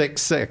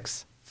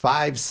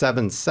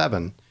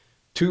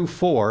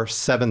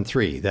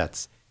 866-577-2473.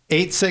 That's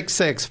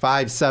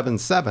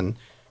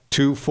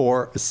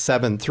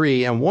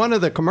 866-577-2473. And one of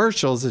the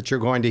commercials that you're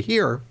going to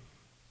hear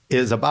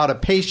is about a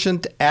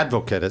patient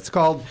advocate. It's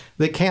called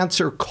the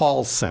Cancer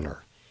Call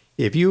Center.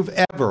 If you've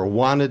ever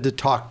wanted to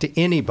talk to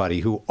anybody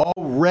who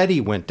already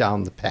went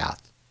down the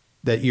path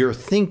that you're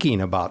thinking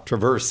about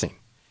traversing,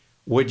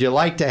 would you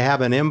like to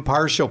have an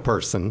impartial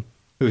person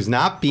who's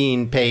not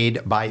being paid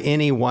by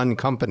any one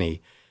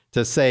company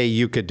to say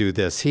you could do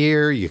this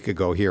here, you could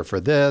go here for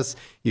this,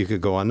 you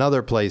could go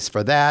another place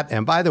for that,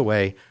 and by the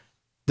way,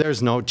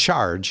 there's no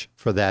charge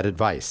for that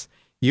advice.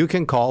 You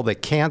can call the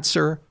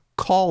Cancer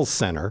Call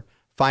Center.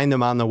 Find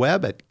them on the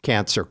web at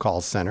Cancer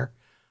Call Center,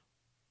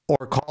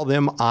 or call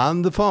them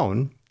on the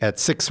phone at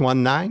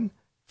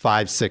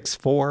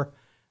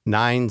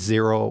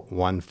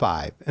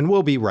 619-564-9015. And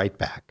we'll be right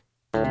back.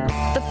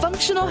 The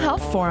Functional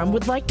Health Forum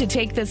would like to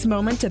take this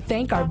moment to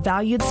thank our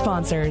valued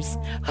sponsors.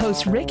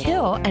 Host Rick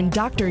Hill and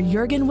Dr.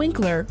 Juergen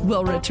Winkler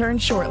will return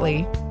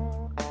shortly.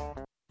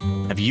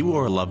 Have you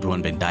or a loved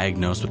one been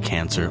diagnosed with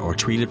cancer or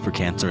treated for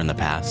cancer in the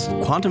past?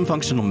 Quantum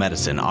Functional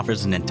Medicine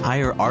offers an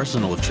entire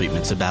arsenal of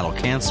treatments to battle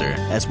cancer,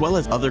 as well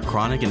as other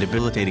chronic and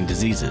debilitating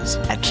diseases.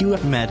 At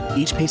QF Med,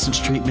 each patient's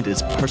treatment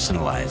is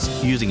personalized,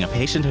 using a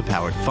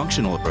patient-empowered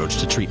functional approach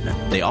to treatment.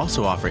 They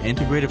also offer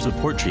integrative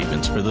support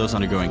treatments for those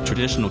undergoing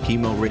traditional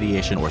chemo,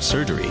 radiation, or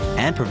surgery,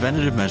 and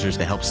preventative measures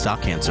to help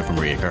stop cancer from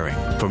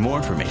reoccurring. For more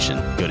information,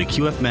 go to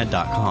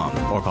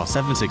qfmed.com or call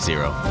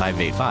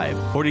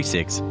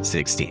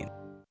 760-585-4616.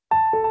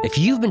 If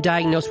you've been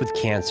diagnosed with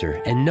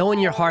cancer and know in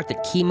your heart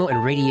that chemo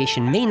and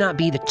radiation may not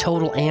be the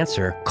total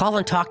answer, call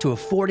and talk to a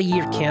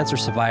 40-year cancer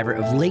survivor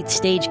of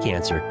late-stage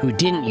cancer who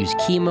didn't use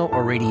chemo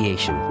or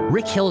radiation.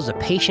 Rick Hill is a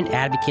patient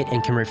advocate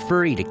and can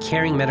refer you to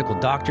caring medical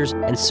doctors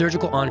and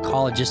surgical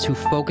oncologists who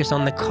focus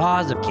on the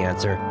cause of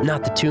cancer,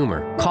 not the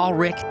tumor. Call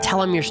Rick,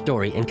 tell him your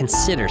story, and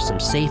consider some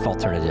safe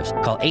alternatives.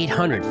 Call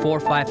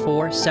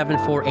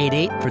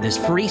 800-454-7488 for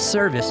this free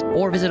service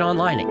or visit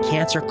online at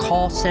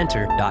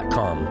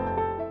cancercallcenter.com.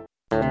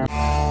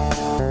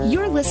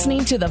 You're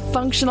listening to the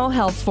Functional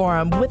Health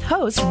Forum with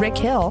host Rick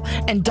Hill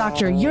and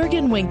Dr.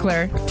 Juergen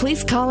Winkler.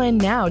 Please call in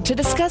now to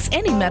discuss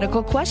any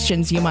medical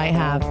questions you might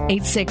have.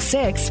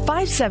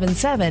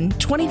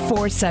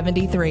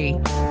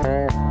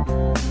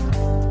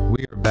 866-577-2473.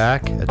 We are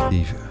back at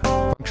the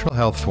Functional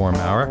Health Forum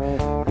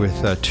Hour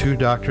with 2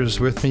 doctors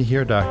with me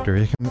here, Dr.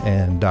 ABIHM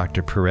and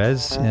Dr.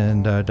 Perez.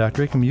 And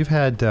Dr. ABIHM, you've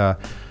had a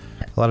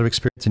lot of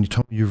experience and you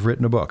told me you've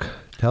written a book.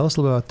 Tell us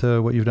about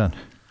what you've done.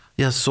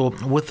 Yes, so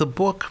with the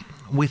book,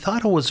 we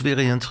thought it was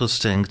very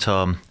interesting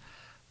to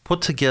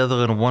put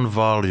together in one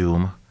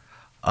volume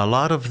a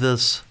lot of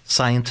this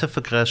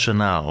scientific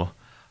rationale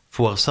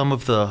for some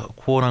of the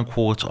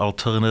quote-unquote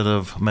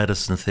alternative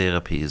medicine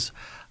therapies.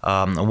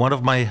 One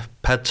of my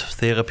pet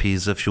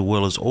therapies, if you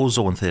will, is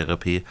ozone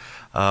therapy.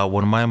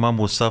 When my mom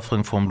was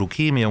suffering from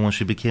leukemia, when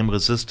she became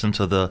resistant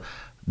to the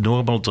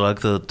normal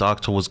drug the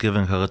doctor was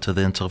giving her, to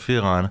the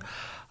interferon,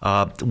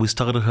 we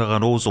started her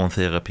on ozone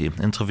therapy,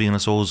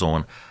 intravenous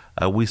ozone.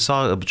 We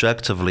saw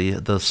objectively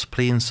the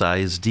spleen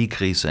size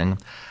decreasing.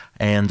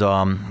 And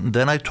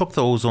then I took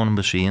the ozone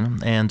machine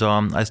and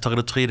I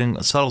started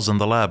treating cells in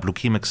the lab,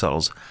 leukemic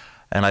cells.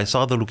 And I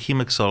saw the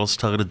leukemic cells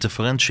started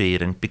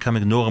differentiating,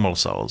 becoming normal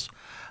cells.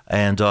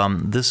 And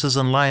this is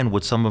in line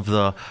with some of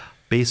the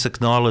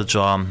basic knowledge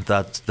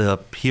that the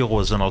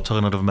heroes in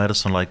alternative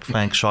medicine like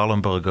Frank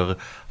Schallenberger,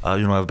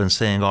 have been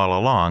saying all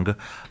along.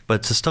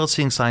 But to start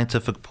seeing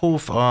scientific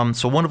proof,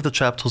 so one of the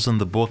chapters in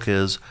the book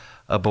is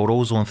about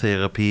ozone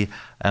therapy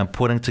and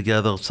putting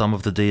together some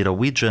of the data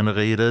we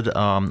generated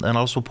and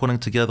also putting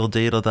together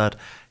data that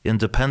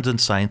independent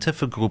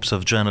scientific groups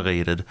have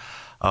generated.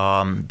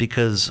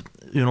 Because,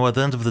 at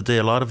the end of the day,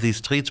 a lot of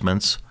these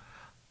treatments,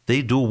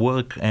 they do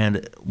work,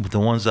 and the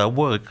ones that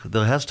work,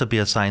 there has to be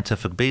a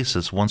scientific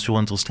basis. Once you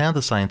understand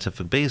the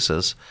scientific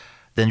basis,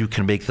 then you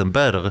can make them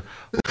better.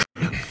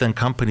 Then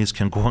companies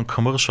can go and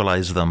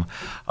commercialize them.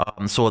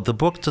 So the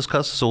book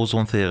discusses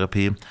ozone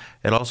therapy.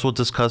 It also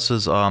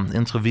discusses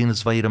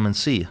intravenous vitamin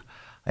C.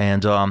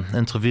 And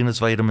intravenous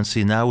vitamin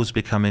C now is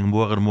becoming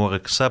more and more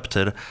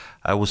accepted.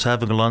 I was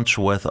having lunch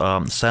with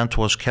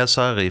Santosh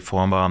Kesari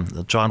from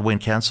John Wayne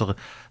Cancer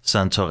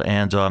Center,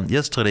 and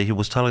yesterday he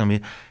was telling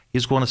me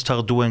he's going to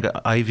start doing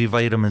IV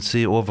vitamin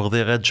C over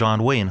there at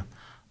John Wayne.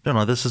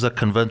 This is a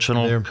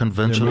conventional. They're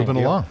moving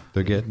along.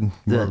 They're getting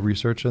more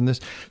research on this.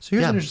 So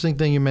here's an interesting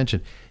thing you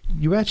mentioned.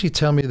 You actually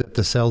tell me that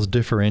the cells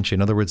differentiate.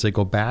 In other words, they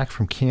go back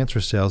from cancer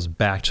cells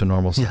back to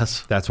normal cells.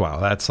 Yes. That's wow.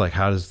 That's like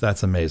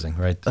that's amazing,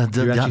 right?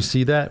 Do you actually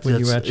see that when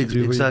you actually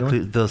do exactly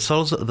the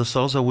cells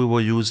that we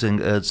were using?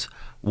 It's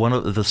one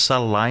of the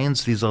cell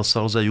lines. These are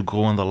cells that you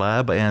grow in the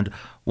lab, and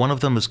one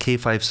of them is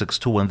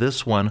K562, and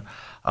this one.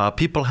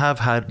 People have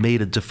had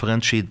made it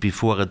differentiate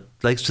before. It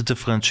likes to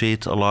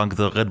differentiate along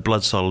the red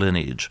blood cell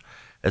lineage.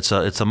 It's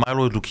a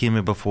myeloid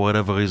leukemia, but for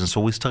whatever reason.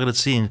 So we started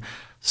seeing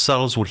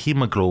cells with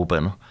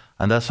hemoglobin,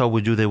 and that's how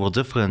we knew they were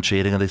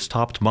differentiating, and they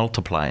stopped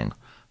multiplying,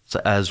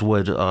 as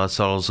would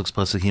cells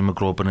expressing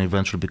hemoglobin and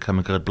eventually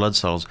becoming red blood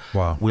cells.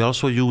 Wow. We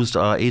also used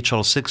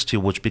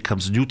HL60, which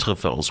becomes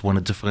neutrophils when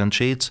it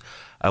differentiates.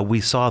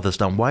 We saw this.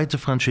 Now, why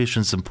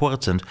differentiation is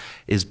important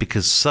is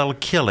because cell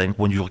killing,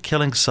 when you're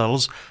killing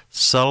cells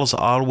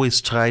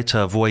always try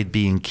to avoid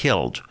being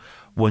killed.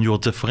 When you're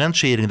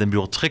differentiating them,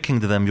 you're tricking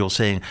them, you're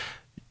saying,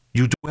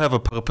 you do have a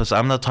purpose.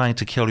 I'm not trying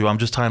to kill you. I'm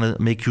just trying to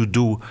make you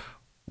do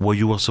what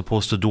you were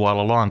supposed to do all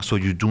along, so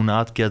you do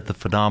not get the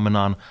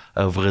phenomenon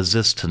of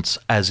resistance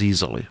as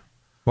easily.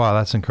 Wow,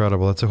 that's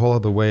incredible. That's a whole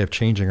other way of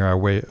changing our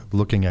way of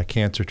looking at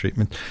cancer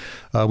treatment.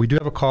 We do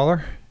have a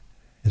caller.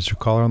 Is your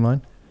caller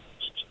online?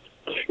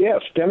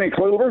 Yes, Denny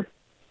Kluber.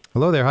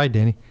 Hello there. Hi,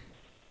 Danny.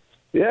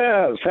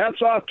 Yes, hats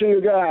off to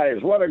you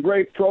guys. What a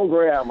great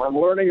program. I'm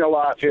learning a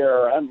lot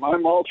here.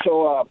 I'm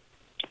also a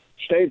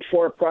stage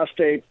 4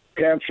 prostate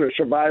cancer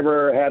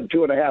survivor, had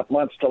 2.5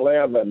 months to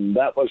live, and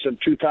that was in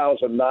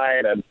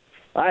 2009. And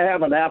I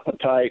have an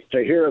appetite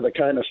to hear the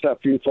kind of stuff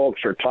you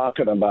folks are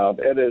talking about.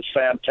 It is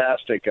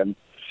fantastic, and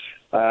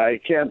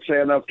I can't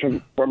say enough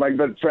for my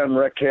good friend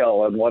Rick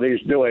Hill and what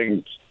he's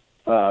doing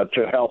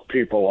to help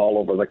people all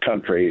over the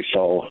country.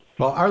 So,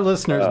 well, our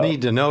listeners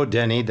need to know,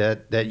 Denny,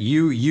 that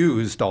you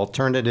used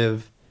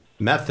alternative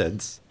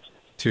methods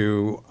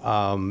to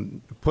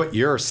put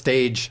your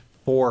stage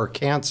 4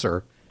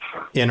 cancer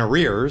in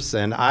arrears,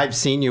 and I've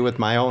seen you with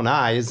my own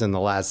eyes in the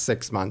last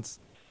 6 months.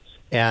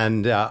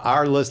 And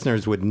our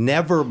listeners would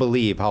never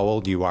believe how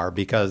old you are,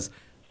 because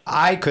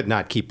I could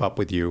not keep up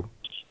with you.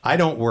 I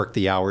don't work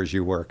the hours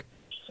you work.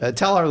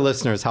 Tell our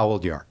listeners how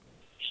old you are.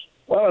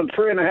 Well, in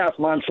 3.5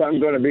 months, I'm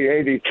going to be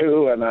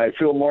 82, and I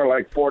feel more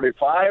like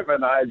 45,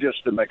 and I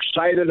just am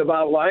excited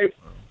about life.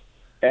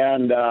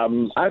 And I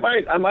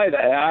might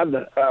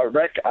add,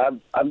 Rick,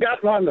 I've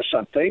gotten onto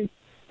something.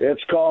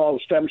 It's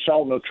called stem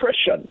cell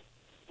nutrition.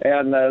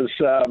 And as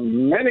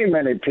many,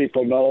 many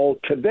people know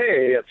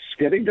today, it's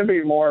getting to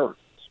be more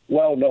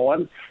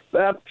well-known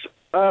that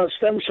adult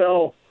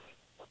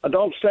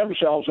stem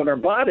cells in our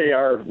body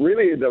are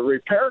really the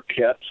repair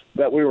kit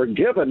that we were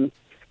given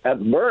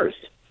at birth.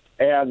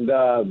 And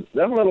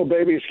them little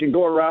babies can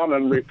go around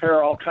and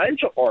repair all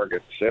kinds of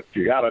organs if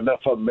you got enough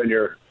of them in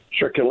your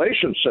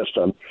circulation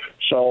system.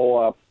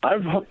 So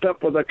I've hooked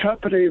up with a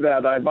company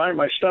that I buy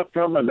my stuff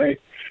from, and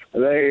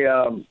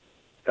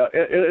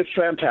it's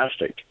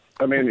fantastic.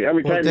 I mean,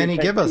 every time. Well, Denny,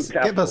 give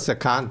us a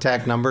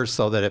contact number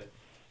so that if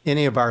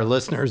any of our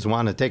listeners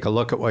want to take a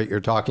look at what you're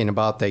talking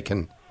about, they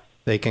can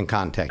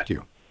contact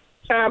you.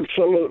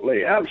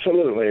 Absolutely.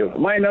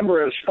 My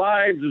number is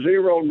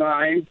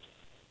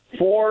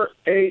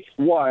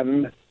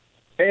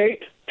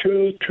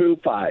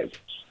 509-481-8225.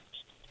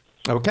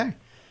 Okay.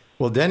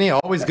 Well, Denny,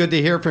 always good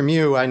to hear from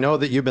you. I know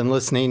that you've been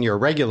listening. You're a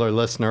regular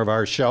listener of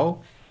our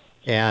show,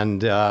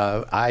 and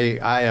I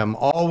am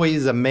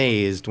always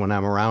amazed when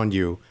I'm around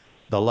you,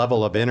 the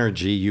level of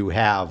energy you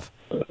have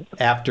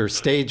after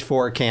stage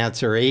 4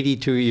 cancer,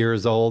 82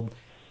 years old.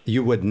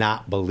 You would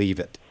not believe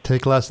it.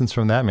 Take lessons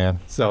from that, man.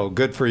 So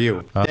good for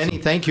you. Awesome. Denny,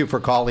 thank you for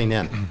calling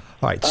in.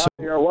 All right. So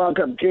you're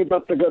welcome. Keep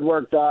up the good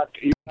work, Doc.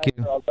 Thank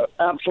you. Are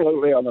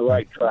absolutely on the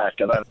right track,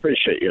 and I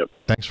appreciate you.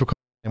 Thanks for calling,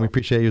 and we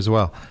appreciate you as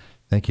well.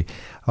 Thank you.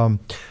 All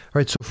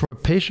right, so from a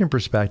patient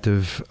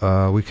perspective,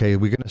 we're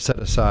going to set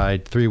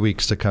aside 3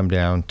 weeks to come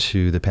down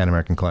to the Pan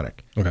American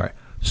Clinic. Okay. All right.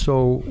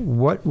 So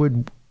what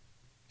would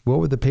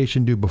the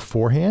patient do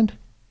beforehand?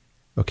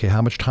 Okay,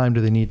 how much time do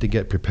they need to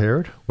get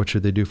prepared? What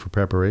should they do for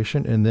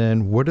preparation? And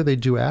then what do they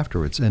do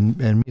afterwards? And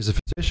me as a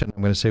physician,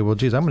 I'm going to say, well,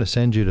 geez, I'm going to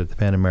send you to the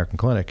Pan American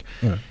Clinic.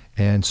 Yeah.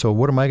 And so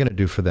what am I going to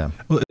do for them?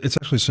 Well, it's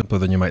actually simpler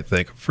than you might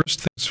think. First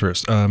things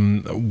first,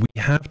 we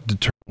have to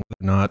determine whether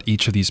or not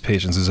each of these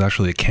patients is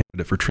actually a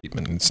candidate for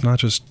treatment. It's not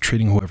just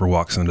treating whoever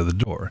walks into the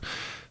door.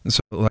 So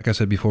like I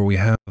said before, we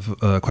have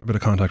quite a bit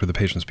of contact with the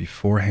patients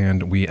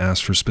beforehand. We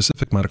ask for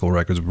specific medical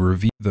records. We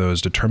review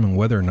those, determine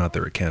whether or not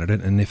they're a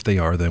candidate, and if they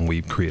are, then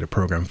we create a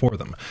program for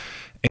them.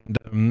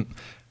 And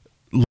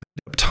lead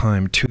up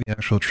time to the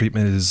actual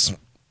treatment is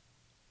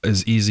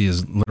as easy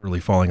as literally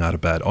falling out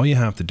of bed. All you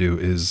have to do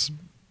is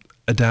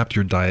adapt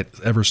your diet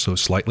ever so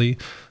slightly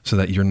so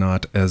that you're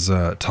not as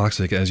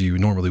toxic as you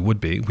normally would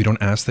be. We don't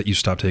ask that you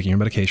stop taking your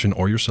medication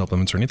or your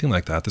supplements or anything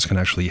like that. This can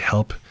actually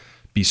help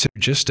be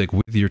synergistic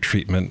with your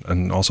treatment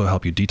and also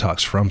help you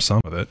detox from some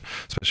of it,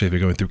 especially if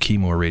you're going through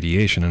chemo or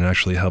radiation, and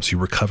actually helps you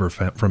recover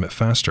from it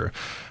faster.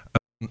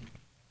 What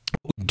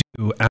we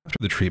do after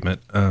the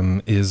treatment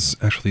is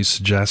actually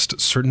suggest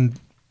certain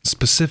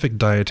specific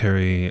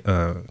dietary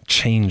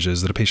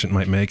changes that a patient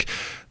might make,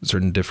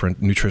 certain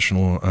different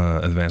nutritional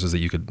advances that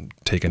you could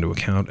take into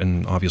account.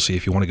 And obviously,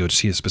 if you want to go to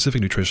see a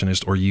specific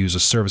nutritionist or use a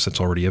service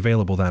that's already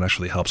available, that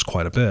actually helps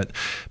quite a bit.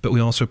 But we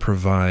also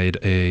provide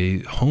a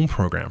home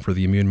program for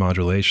the immune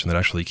modulation that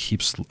actually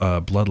keeps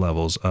blood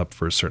levels up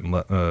for a certain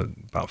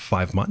about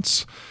 5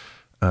 months.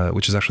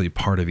 Which is actually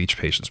part of each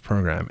patient's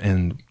program.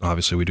 And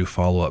obviously we do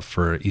follow-up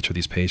for each of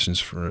these patients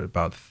for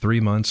about 3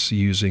 months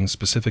using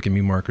specific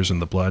immune markers in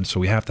the blood. So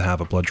we have to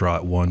have a blood draw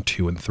at 1,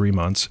 2, and 3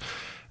 months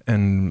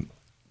and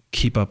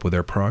keep up with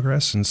their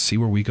progress and see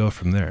where we go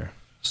from there.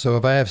 So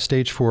if I have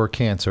stage 4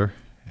 cancer,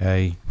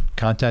 I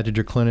contacted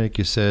your clinic,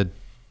 you said,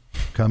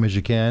 come as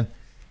you can,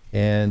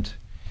 and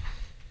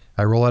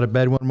I roll out of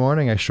bed one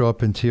morning, I show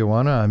up in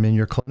Tijuana, I'm in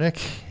your clinic,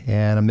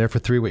 and I'm there for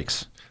 3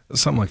 weeks.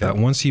 Something like that.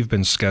 Once you've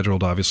been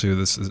scheduled, obviously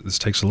this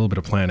takes a little bit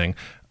of planning.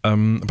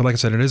 But like I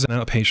said, it is an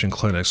outpatient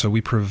clinic, so we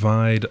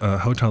provide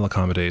hotel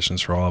accommodations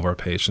for all of our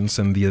patients.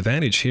 And the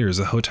advantage here is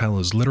the hotel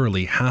is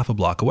literally half a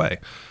block away.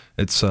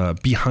 It's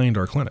behind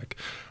our clinic.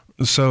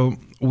 So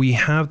we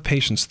have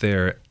patients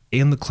there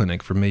in the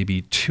clinic for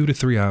maybe 2 to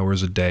 3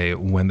 hours a day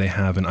when they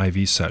have an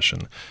IV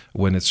session.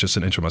 When it's just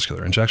an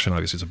intramuscular injection,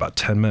 obviously it's about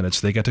 10 minutes.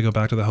 They get to go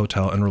back to the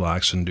hotel and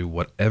relax and do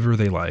whatever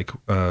they like.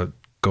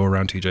 Go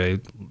around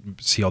TJ,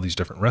 see all these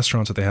different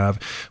restaurants that they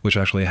have, which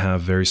actually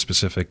have very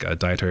specific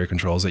dietary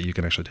controls that you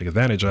can actually take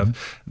advantage of.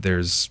 Mm-hmm.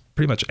 There's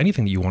pretty much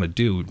anything that you want to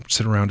do,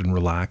 sit around and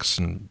relax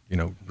and,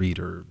 read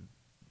or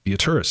be a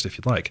tourist if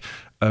you'd like.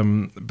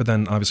 But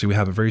then obviously we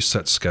have a very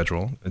set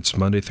schedule. It's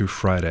Monday through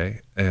Friday.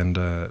 And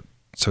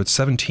so it's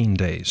 17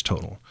 days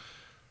total.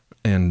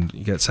 And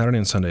you get Saturday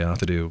and Sunday off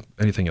to do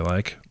anything you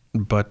like.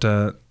 But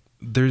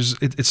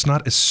it's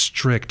not as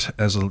strict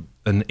as an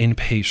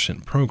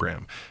inpatient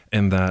program,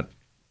 in that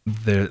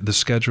the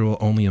schedule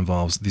only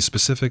involves the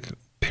specific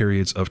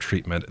periods of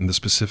treatment and the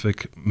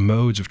specific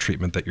modes of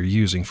treatment that you're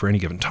using for any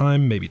given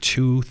time, maybe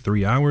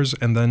 2-3 hours,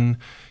 and then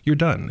you're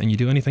done and you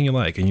do anything you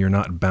like, and you're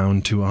not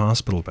bound to a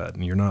hospital bed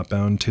and you're not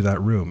bound to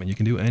that room, and you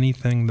can do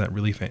anything that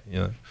really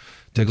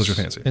tickles your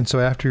fancy. And so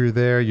after you're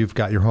there, you've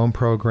got your home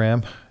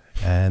program,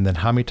 and then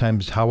how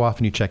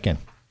often you check in?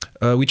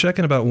 We check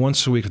in about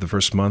once a week for the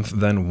first month,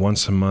 then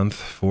once a month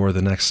for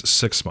the next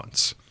 6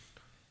 months.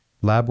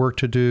 Lab work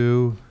to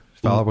do,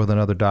 follow up with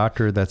another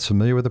doctor that's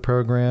familiar with the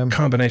program?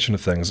 Combination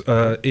of things.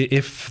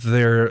 If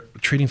their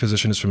treating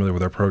physician is familiar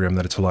with our program,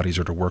 then it's a lot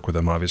easier to work with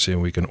them, obviously,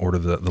 and we can order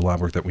the lab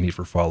work that we need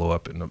for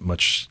follow-up in a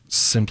much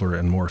simpler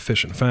and more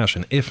efficient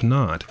fashion. If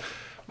not,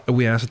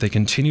 we ask that they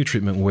continue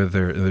treatment with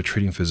their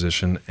treating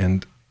physician,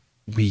 and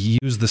we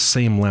use the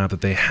same lab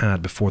that they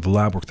had before the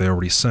lab work they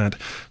already sent,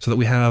 so that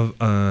we have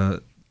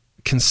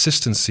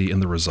consistency in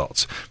the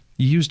results.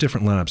 You use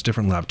different labs,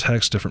 different lab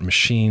techs, different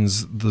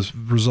machines, the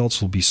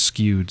results will be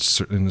skewed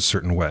in a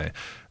certain way.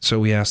 So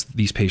we ask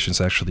these patients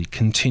actually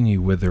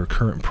continue with their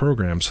current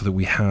program so that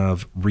we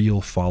have real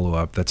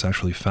follow-up that's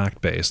actually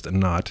fact-based and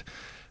not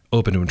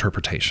open to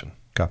interpretation.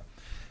 Okay.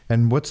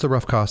 And what's the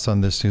rough cost on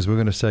this? Because we're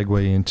going to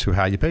segue into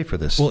how you pay for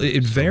this. Well,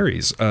 it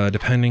varies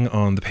depending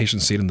on the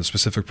patient's need and the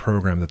specific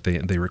program that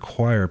they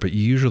require, but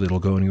usually it'll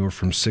go anywhere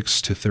from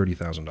 $6,000 to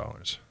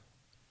 $30,000.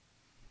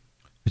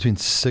 Between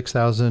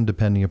 $6,000,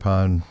 depending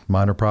upon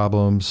minor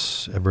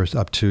problems,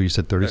 up to, you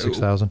said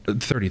 $36,000?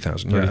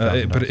 $30,000.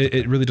 Yeah, but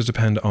it really does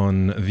depend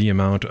on the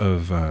amount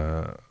of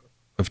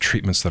of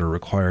treatments that are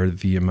required,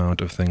 the amount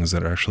of things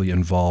that are actually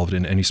involved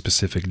in any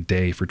specific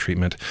day for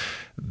treatment.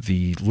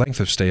 The length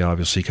of stay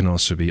obviously can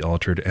also be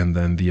altered, and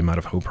then the amount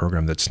of home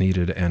program that's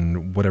needed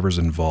and whatever's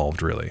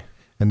involved, really.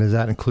 And does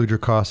that include your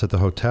costs at the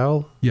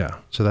hotel? Yeah.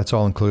 So that's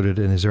all included.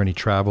 And is there any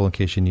travel in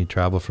case you need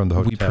travel from the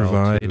hotel? We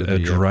provide a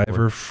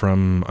driver airport?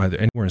 from either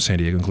anywhere in San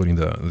Diego, including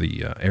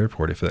the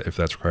airport, if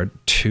that's required,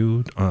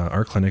 to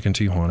our clinic in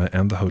Tijuana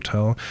and the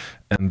hotel,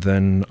 and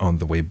then on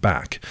the way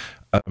back.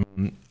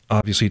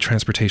 Obviously,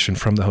 transportation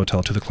from the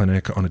hotel to the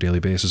clinic on a daily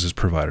basis is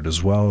provided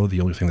as well.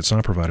 The only thing that's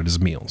not provided is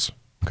meals.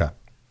 Okay.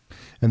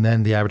 And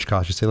then the average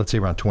cost, you say, let's say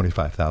around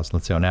 $25,000.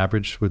 Let's say on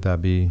average, would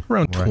that be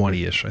around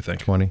 20-ish? I think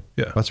 20.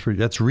 Yeah,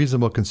 that's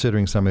reasonable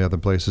considering some of the other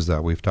places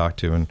that we've talked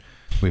to and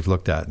we've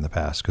looked at in the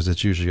past, because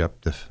it's usually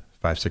up to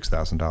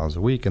 $5,000-6,000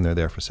 a week, and they're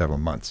there for several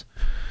months.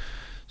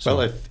 So,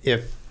 well,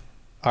 if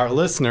our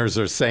listeners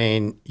are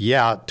saying,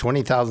 yeah,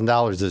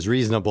 $20,000 is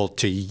reasonable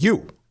to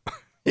you,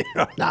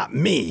 not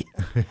me,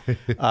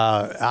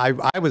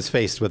 I was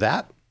faced with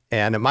that,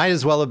 and it might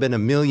as well have been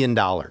 $1 million.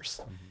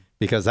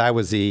 Because I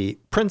was the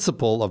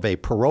principal of a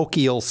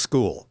parochial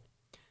school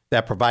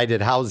that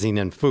provided housing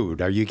and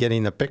food. Are you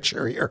getting the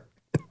picture here?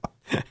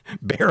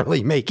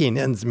 Barely making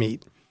ends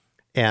meet.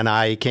 And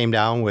I came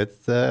down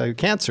with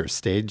cancer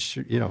stage,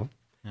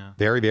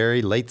 very,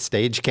 very late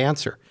stage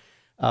cancer.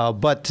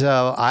 But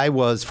I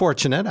was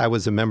fortunate. I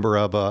was a member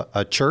of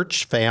a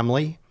church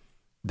family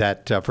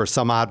that for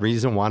some odd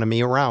reason wanted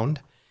me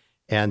around.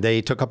 And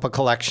they took up a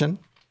collection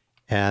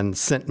and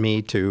sent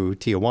me to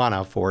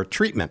Tijuana for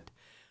treatment.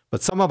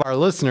 But some of our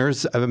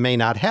listeners may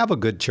not have a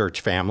good church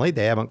family.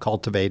 They haven't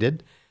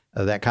cultivated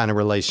that kind of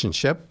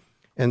relationship.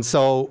 And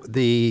so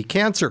the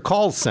Cancer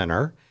Call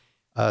Center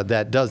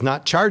that does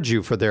not charge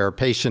you for their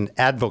patient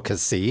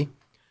advocacy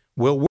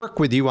will work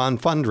with you on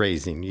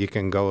fundraising. You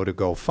can go to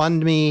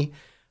GoFundMe.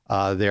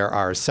 There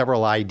are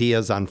several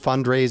ideas on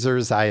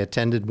fundraisers. I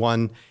attended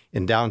one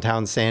in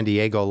downtown San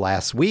Diego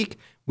last week.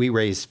 We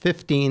raised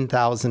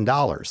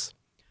 $15,000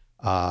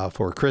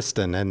 for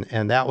Kristen,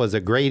 and that was a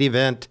great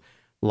event.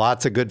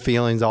 Lots of good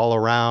feelings all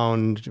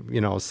around,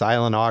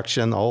 silent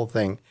auction, the whole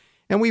thing.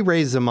 And we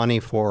raised the money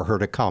for her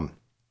to come.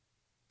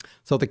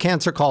 So the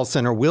Cancer Call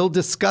Center will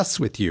discuss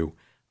with you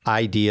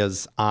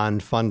ideas on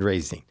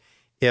fundraising.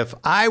 If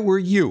I were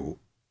you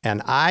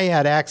and I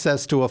had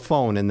access to a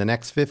phone in the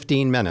next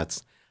 15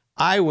 minutes,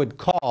 I would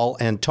call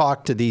and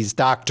talk to these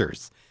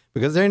doctors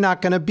because they're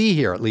not going to be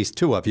here, at least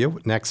two of you,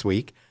 next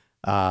week.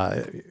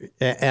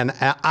 And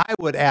I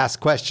would ask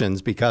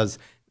questions because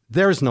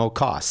there's no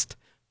cost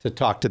to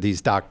talk to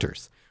these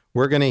doctors.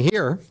 We're going to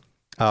hear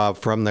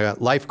from the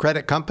Life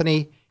Credit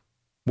Company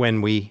not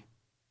when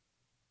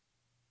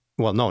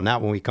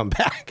we come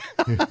back.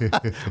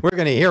 We're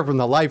going to hear from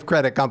the Life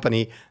Credit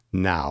Company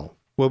now.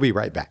 We'll be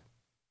right back.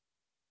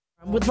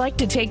 Would like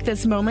to take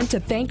this moment to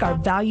thank our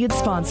valued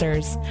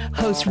sponsors.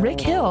 Host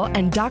Rick Hill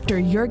and Dr.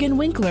 Juergen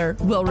Winkler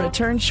will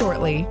return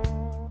shortly.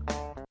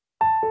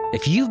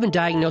 If you've been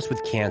diagnosed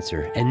with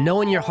cancer and know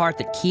in your heart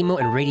that chemo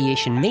and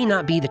radiation may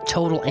not be the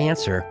total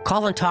answer,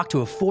 call and talk to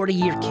a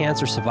 40-year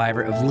cancer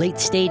survivor of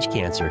late-stage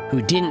cancer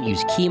who didn't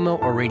use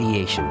chemo or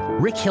radiation.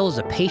 Rick Hill is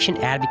a patient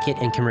advocate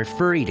and can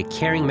refer you to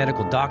caring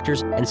medical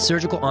doctors and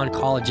surgical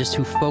oncologists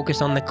who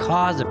focus on the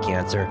cause of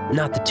cancer,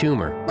 not the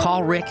tumor.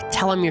 Call Rick,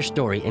 tell him your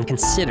story, and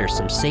consider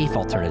some safe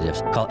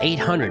alternatives. Call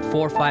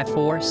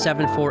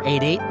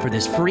 800-454-7488 for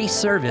this free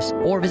service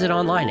or visit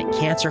online at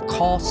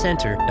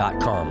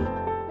cancercallcenter.com.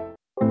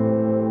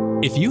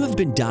 If you have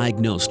been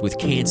diagnosed with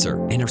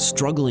cancer and are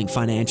struggling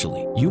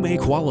financially, you may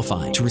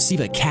qualify to receive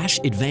a cash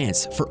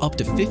advance for up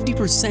to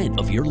 50%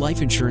 of your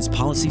life insurance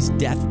policy's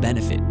death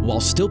benefit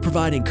while still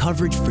providing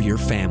coverage for your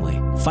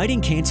family. Fighting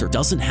cancer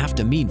doesn't have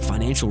to mean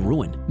financial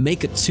ruin.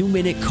 Make a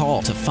 2-minute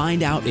call to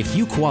find out if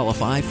you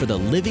qualify for the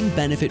Living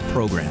Benefit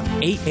Program,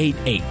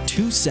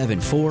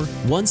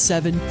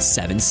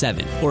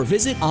 888-274-1777, or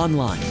visit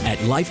online at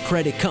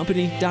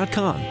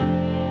lifecreditcompany.com.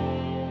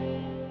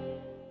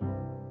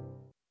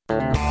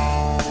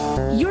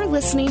 You're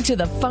listening to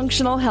the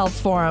Functional Health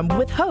Forum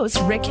with host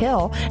Rick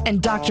Hill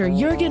and Dr.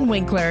 Juergen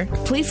Winkler.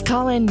 Please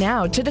call in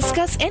now to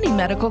discuss any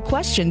medical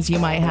questions you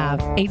might have.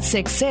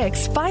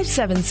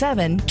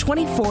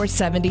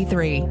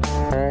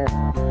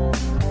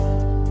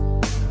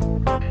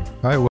 866-577-2473. All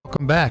right,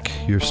 welcome back.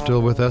 You're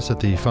still with us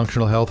at the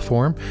Functional Health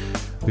Forum.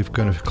 We're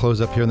going to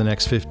close up here in the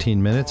next 15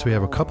 minutes. We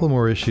have a couple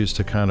more issues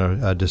to kind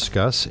of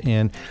discuss.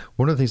 And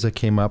one of the things that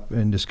came up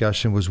in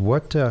discussion was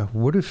what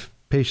if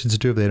patients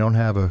do if they don't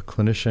have a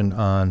clinician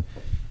on,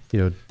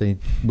 they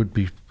would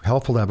be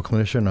helpful to have a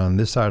clinician on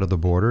this side of the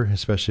border,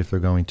 especially if they're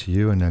going to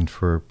you, and then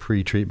for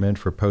pre-treatment,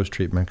 for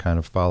post-treatment kind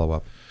of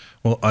follow-up.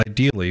 Well,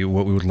 ideally,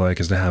 what we would like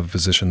is to have a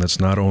physician that's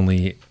not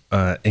only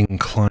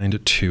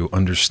inclined to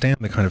understand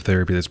the kind of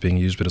therapy that's being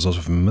used, but is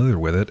also familiar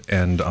with it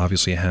and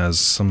obviously has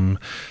some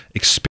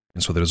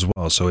experience with it as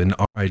well. So in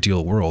our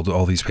ideal world,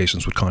 all these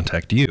patients would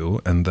contact you,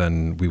 and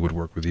then we would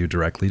work with you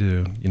directly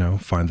to,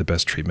 find the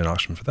best treatment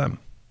option for them.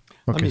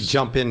 Let me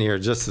jump in here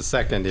just a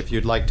second. If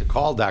you'd like to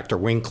call Dr.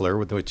 Winkler,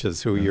 which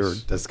is who you're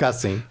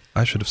discussing.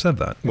 I should have said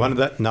that.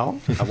 No,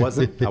 I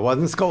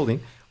wasn't scolding.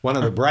 One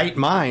of the bright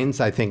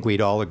minds, I think we'd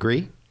all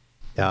agree,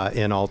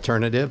 in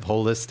alternative,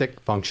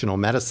 holistic, functional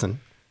medicine.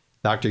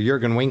 Dr.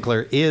 Juergen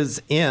Winkler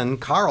is in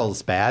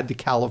Carlsbad,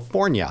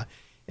 California.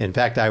 In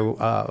fact, I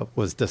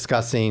was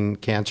discussing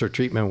cancer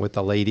treatment with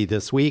a lady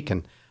this week,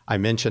 and I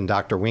mentioned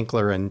Dr.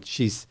 Winkler, and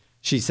she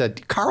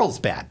said,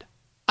 Carlsbad,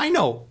 I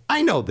know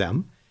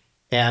them.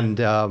 And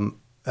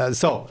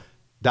so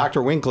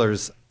Dr.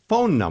 Winkler's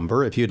phone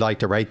number, if you'd like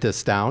to write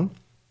this down,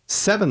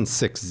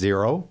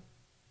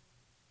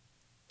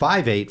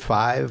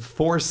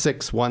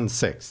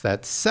 760-585-4616.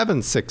 That's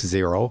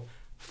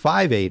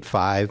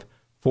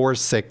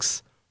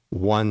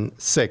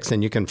 760-585-4616.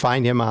 And you can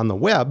find him on the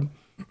web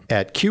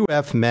at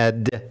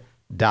qfmed.com.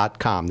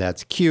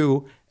 That's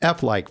Q,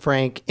 F like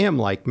Frank, M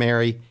like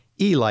Mary,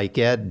 E like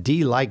Ed,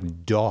 D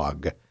like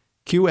dog.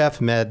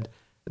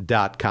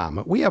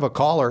 qfmed.com. We have a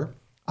caller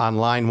on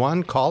line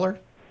one. Caller,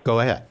 go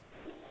ahead.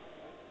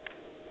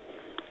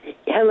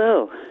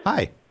 Hello.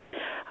 Hi.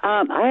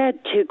 I had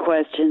two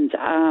questions.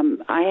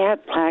 I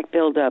have plaque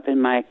buildup in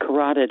my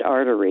carotid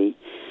artery,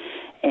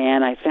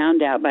 and I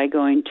found out by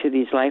going to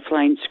these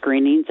Lifeline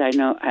screenings.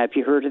 Have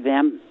you heard of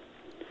them?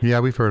 Yeah,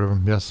 we've heard of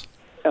them, yes.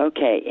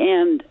 Okay,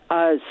 and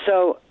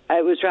so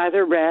I was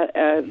rather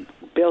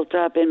built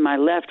up in my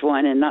left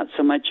one and not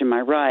so much in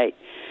my right.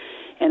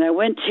 And I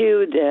went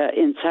to the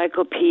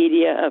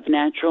Encyclopedia of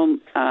Natural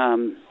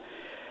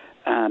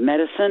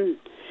Medicine.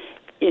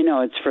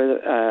 It's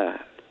for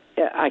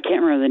I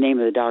can't remember the name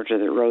of the doctor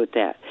that wrote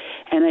that.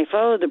 And I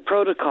followed the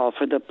protocol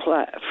for the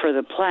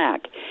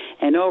plaque.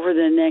 And over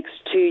the next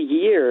 2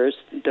 years,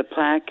 the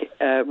plaque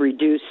got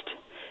reduced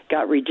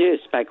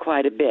by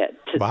quite a bit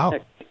to a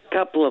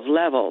couple of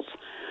levels.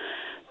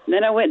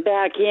 Then I went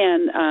back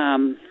in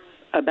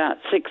about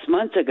 6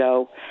 months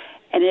ago,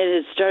 and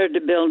it had started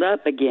to build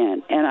up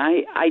again. And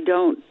I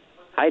don't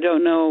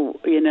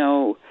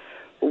know,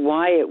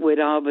 why it would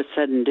all of a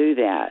sudden do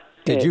that.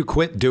 Did you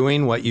quit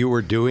doing what you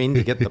were doing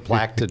to get the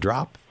plaque to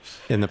drop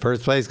in the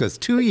first place? Because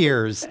 2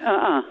 years,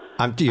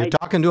 you're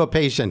talking to a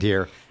patient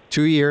here.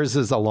 2 years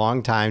is a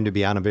long time to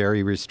be on a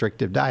very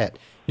restrictive diet.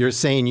 You're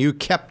saying you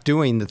kept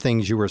doing the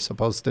things you were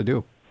supposed to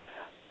do.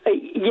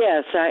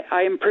 Yes,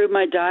 I improved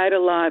my diet a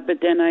lot,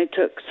 but then I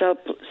took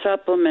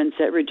supplements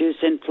that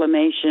reduce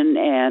inflammation,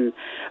 and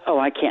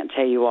I can't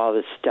tell you all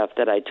the stuff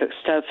that I took.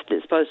 Stuff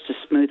that's supposed to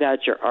smooth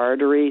out your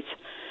arteries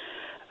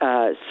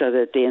so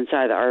that the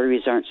inside of the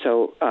arteries aren't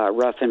so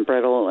rough and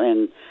brittle,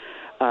 and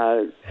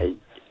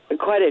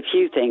quite a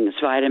few things,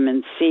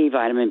 vitamin C,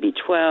 vitamin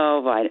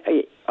B12,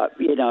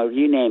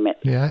 you name it.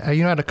 Yeah, I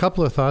had a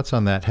couple of thoughts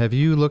on that. Have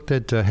you looked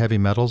at heavy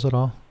metals at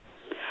all?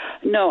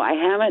 No, I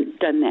haven't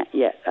done that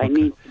yet. I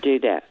need to do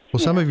that. Well,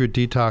 some of your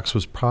detox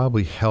was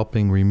probably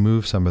helping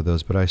remove some of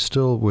those, but I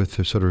still, with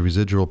the sort of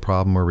residual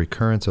problem or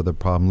recurrence of the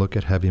problem, look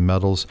at heavy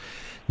metals.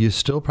 You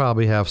still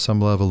probably have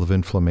some level of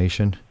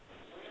inflammation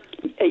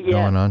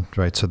going on,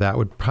 right? So that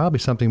would probably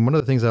something. One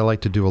of the things I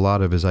like to do a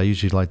lot of is I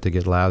usually like to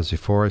get labs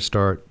before I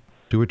start,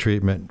 do a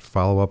treatment,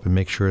 follow up, and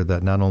make sure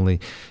that not only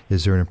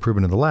is there an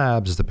improvement in the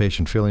labs, is the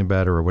patient feeling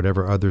better, or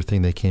whatever other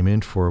thing they came in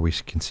for, we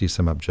can see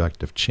some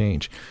objective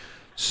change.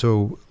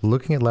 So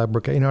looking at lab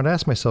work, I'd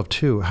ask myself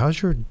too,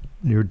 how's your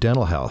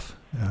dental health?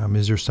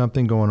 Is there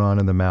something going on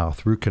in the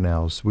mouth, root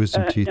canals,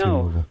 wisdom teeth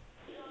removal?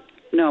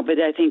 No, but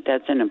I think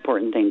that's an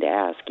important thing to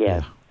ask,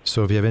 yes. Yeah.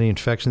 So if you have any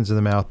infections in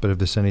the mouth, but if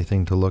there's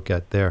anything to look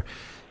at there.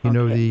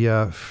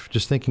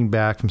 Just thinking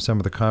back from some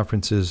of the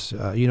conferences,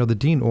 the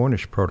Dean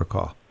Ornish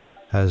protocol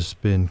has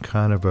been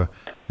kind of an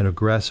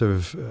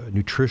aggressive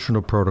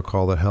nutritional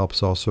protocol that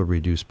helps also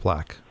reduce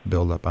plaque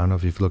buildup. I don't know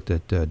if you've looked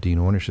at Dean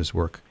Ornish's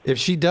work. If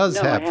she does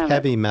have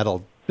heavy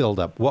metal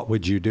buildup, what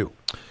would you do?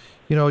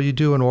 You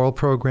do an oral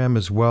program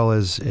as well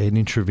as an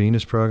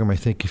intravenous program. I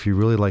think if you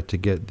really like to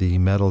get the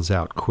metals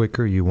out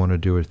quicker, you want to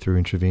do it through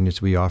intravenous.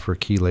 We offer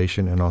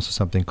chelation and also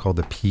something called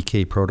the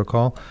PK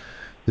protocol.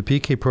 The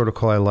PK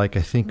protocol I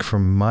think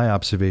from my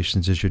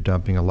observations is you're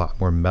dumping a lot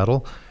more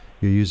metal.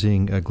 You're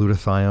using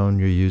glutathione,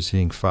 you're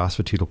using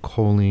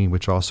phosphatidylcholine,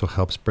 which also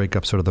helps break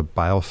up sort of the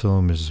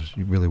biofilm, is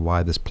really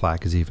why this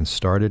plaque is even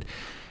started.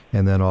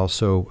 And then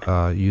also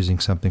using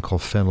something called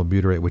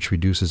phenylbutyrate, which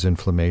reduces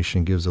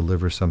inflammation, gives the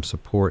liver some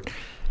support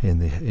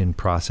in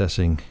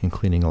processing and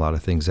cleaning a lot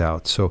of things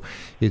out. So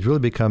it really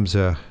becomes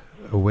a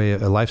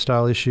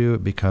lifestyle issue.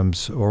 It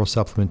becomes oral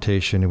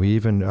supplementation, and we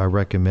even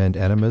recommend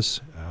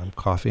enemas,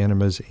 coffee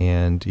enemas,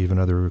 and even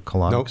other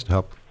colonics to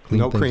help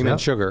clean things out. No cream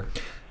and sugar.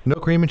 No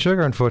cream and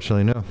sugar,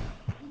 unfortunately, no.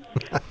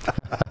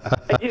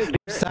 I do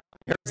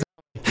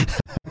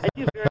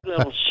very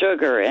little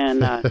sugar,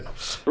 and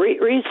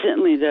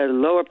recently the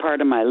lower part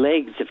of my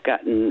legs have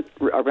gotten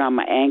around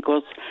my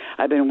ankles.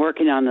 I've been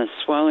working on the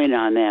swelling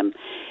on them,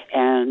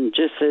 and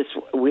just this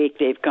week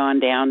they've gone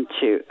down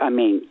to,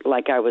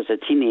 like I was a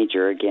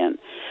teenager again.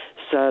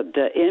 So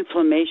the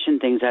inflammation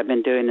things I've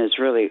been doing is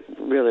really,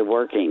 really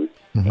working.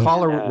 Mm-hmm.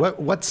 Caller,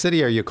 what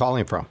city are you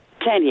calling from?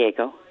 San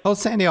Diego. Oh,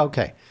 San Diego,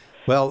 okay.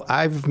 Well,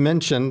 I've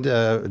mentioned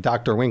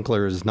Dr.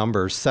 Winkler's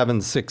number,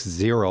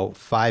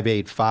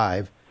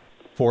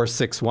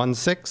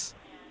 760-585-4616.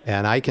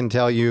 And I can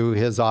tell you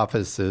his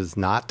office is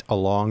not a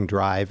long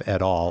drive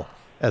at all,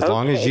 as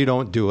long as you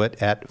don't do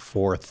it at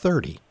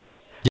 4:30.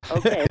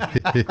 Okay.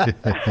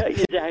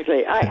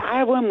 Exactly. I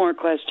have one more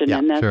question,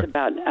 and that's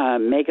about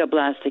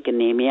megaplastic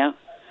anemia.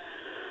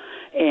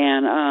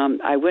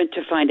 And I went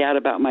to find out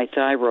about my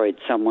thyroid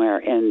somewhere,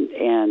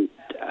 and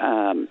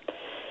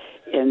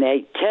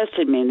they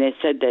tested me, and they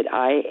said that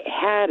I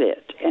had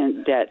it,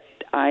 and that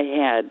I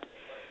had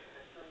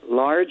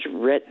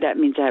that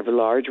means I have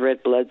large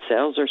red blood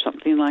cells or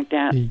something like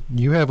that.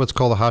 You have what's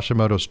called a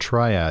Hashimoto's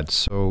triad.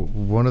 So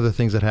one of the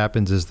things that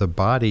happens is the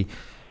body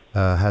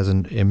has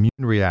an immune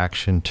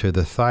reaction to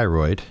the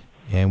thyroid,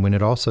 and when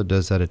it also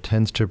does that, it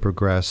tends to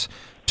progress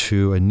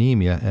to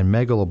anemia. And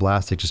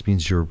megaloblastic just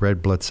means your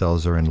red blood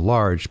cells are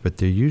enlarged, but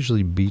they're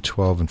usually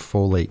B12 and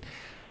folate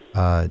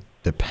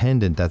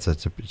dependent.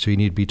 So you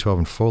need B12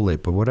 and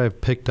folate. But what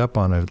I've picked up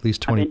on at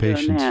least 20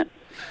 patients.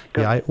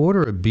 I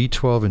order a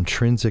B12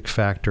 intrinsic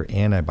factor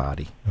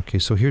antibody. Okay,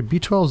 so here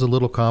B12 is a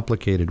little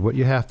complicated. What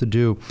you have to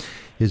do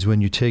is when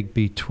you take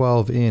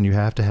B12 in, you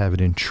have to have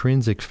an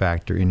intrinsic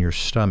factor in your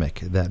stomach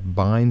that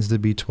binds the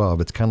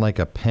B12. It's kind of like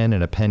a pen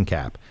and a pen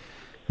cap.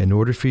 In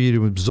order for you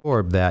to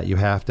absorb that, you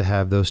have to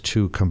have those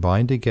two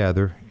combined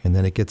together, and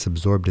then it gets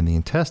absorbed in the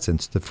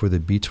intestines for the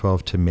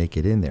B12 to make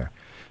it in there.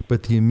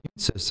 But the immune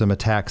system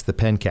attacks the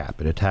pen cap.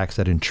 It attacks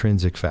that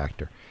intrinsic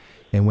factor.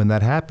 And when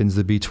that happens,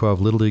 the B12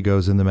 literally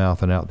goes in the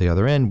mouth and out the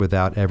other end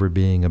without ever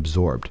being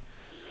absorbed.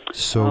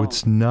 So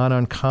it's not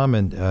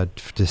uncommon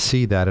to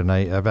see that. And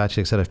I've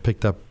actually said I've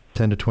picked up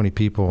 10 to 20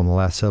 people in the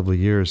last several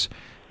years,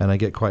 and I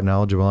get quite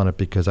knowledgeable on it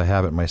because I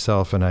have it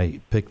myself. And I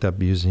picked up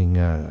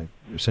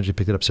essentially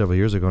picked it up several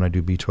years ago, and I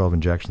do B12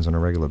 injections on a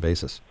regular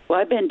basis.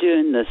 Well, I've been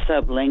doing the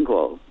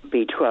sublingual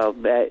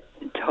B12,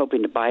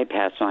 hoping to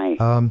bypass my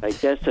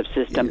digestive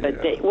system. But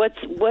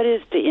what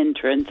is the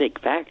intrinsic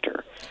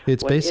factor?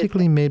 It's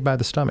basically made by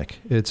the stomach.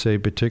 It's a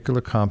particular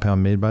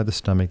compound made by the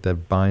stomach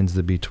that binds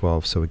the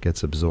B12 so it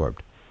gets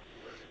absorbed.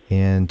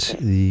 And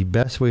the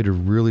best way to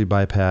really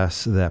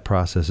bypass that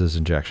process is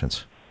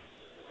injections.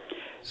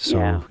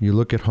 So you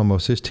look at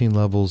homocysteine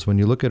levels. When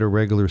you look at a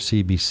regular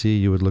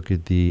CBC, you would look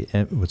at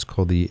what's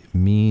called the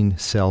mean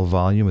cell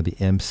volume, or the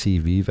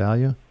MCV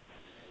value.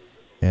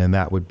 And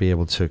that would be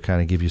able to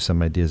kind of give you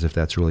some ideas if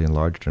that's really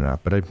enlarged or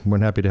not. But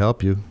I'm happy to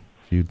help you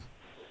if you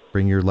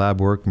bring your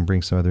lab work and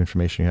bring some other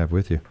information you have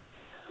with you.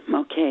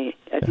 Okay,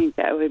 I think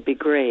that would be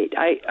great.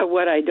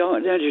 What I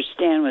don't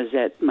understand was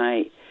that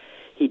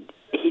he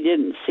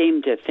didn't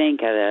seem to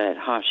think of it at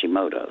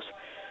Hashimoto's,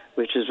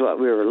 which is what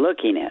we were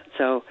looking at.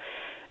 So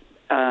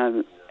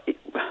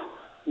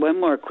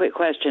one more quick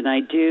question.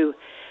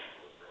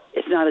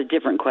 It's not a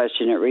different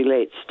question. It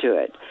relates to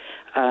it.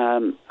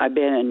 I've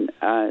been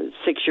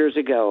 6 years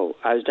ago,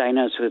 I was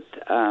diagnosed with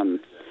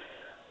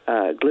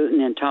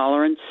gluten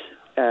intolerance.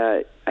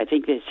 I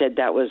think they said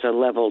that was a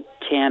level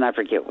 10. I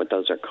forget what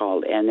those are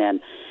called. And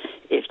then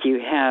if you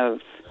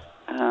have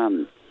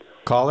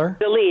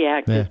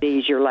celiac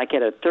disease, you're like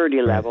at a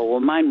 30 level. Well,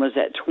 mine was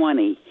at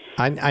 20.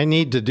 I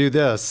need to do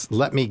this.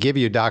 Let me give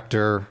you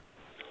Dr.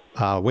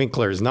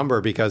 Winkler's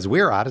number because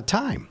we're out of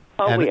time.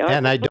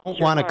 And I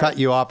don't want to cut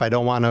you off. I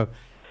don't want to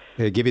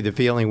give you the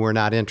feeling we're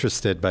not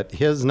interested. But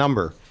his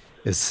number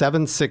is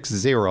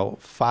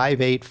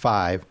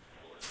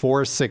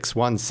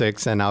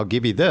 760-585-4616. And I'll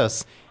give you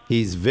this.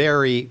 He's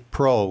very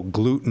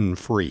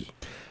pro-gluten-free.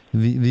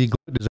 The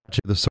gluten is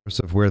actually the source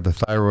of where the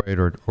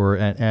thyroid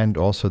and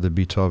also the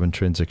B12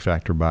 intrinsic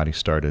factor body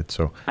started.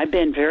 So I've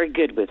been very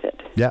good with it.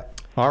 Yeah.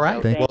 All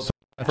right. Well, thank you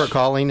for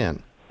calling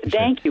in.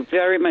 Thank you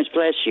very much.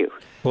 Bless you.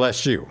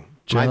 Bless you.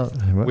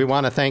 We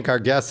want to thank our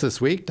guests this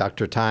week,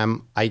 Dr.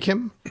 Tom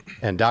ABIHM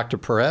and Dr.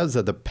 Perez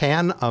of the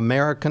Pan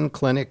American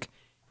Clinic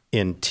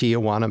in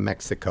Tijuana,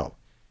 Mexico.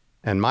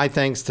 And my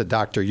thanks to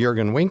Dr.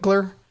 Juergen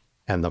Winkler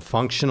and the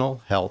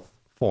Functional Health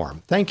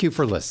Forum. Thank you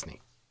for listening.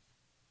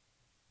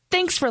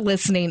 Thanks for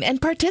listening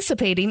and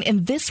participating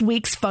in this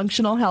week's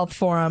Functional Health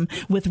Forum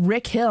with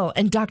Rick Hill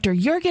and Dr.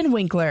 Juergen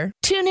Winkler.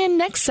 Tune in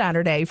next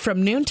Saturday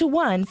from noon to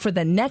 1 for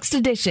the next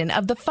edition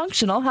of the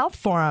Functional Health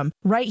Forum,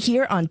 right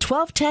here on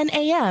 1210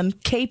 AM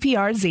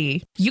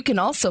KPRZ. You can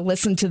also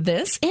listen to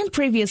this and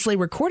previously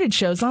recorded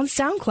shows on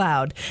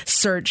SoundCloud.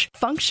 Search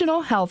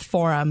Functional Health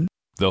Forum.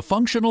 The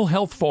Functional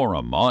Health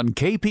Forum on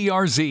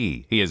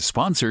KPRZ is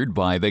sponsored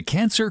by the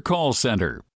Cancer Call Center.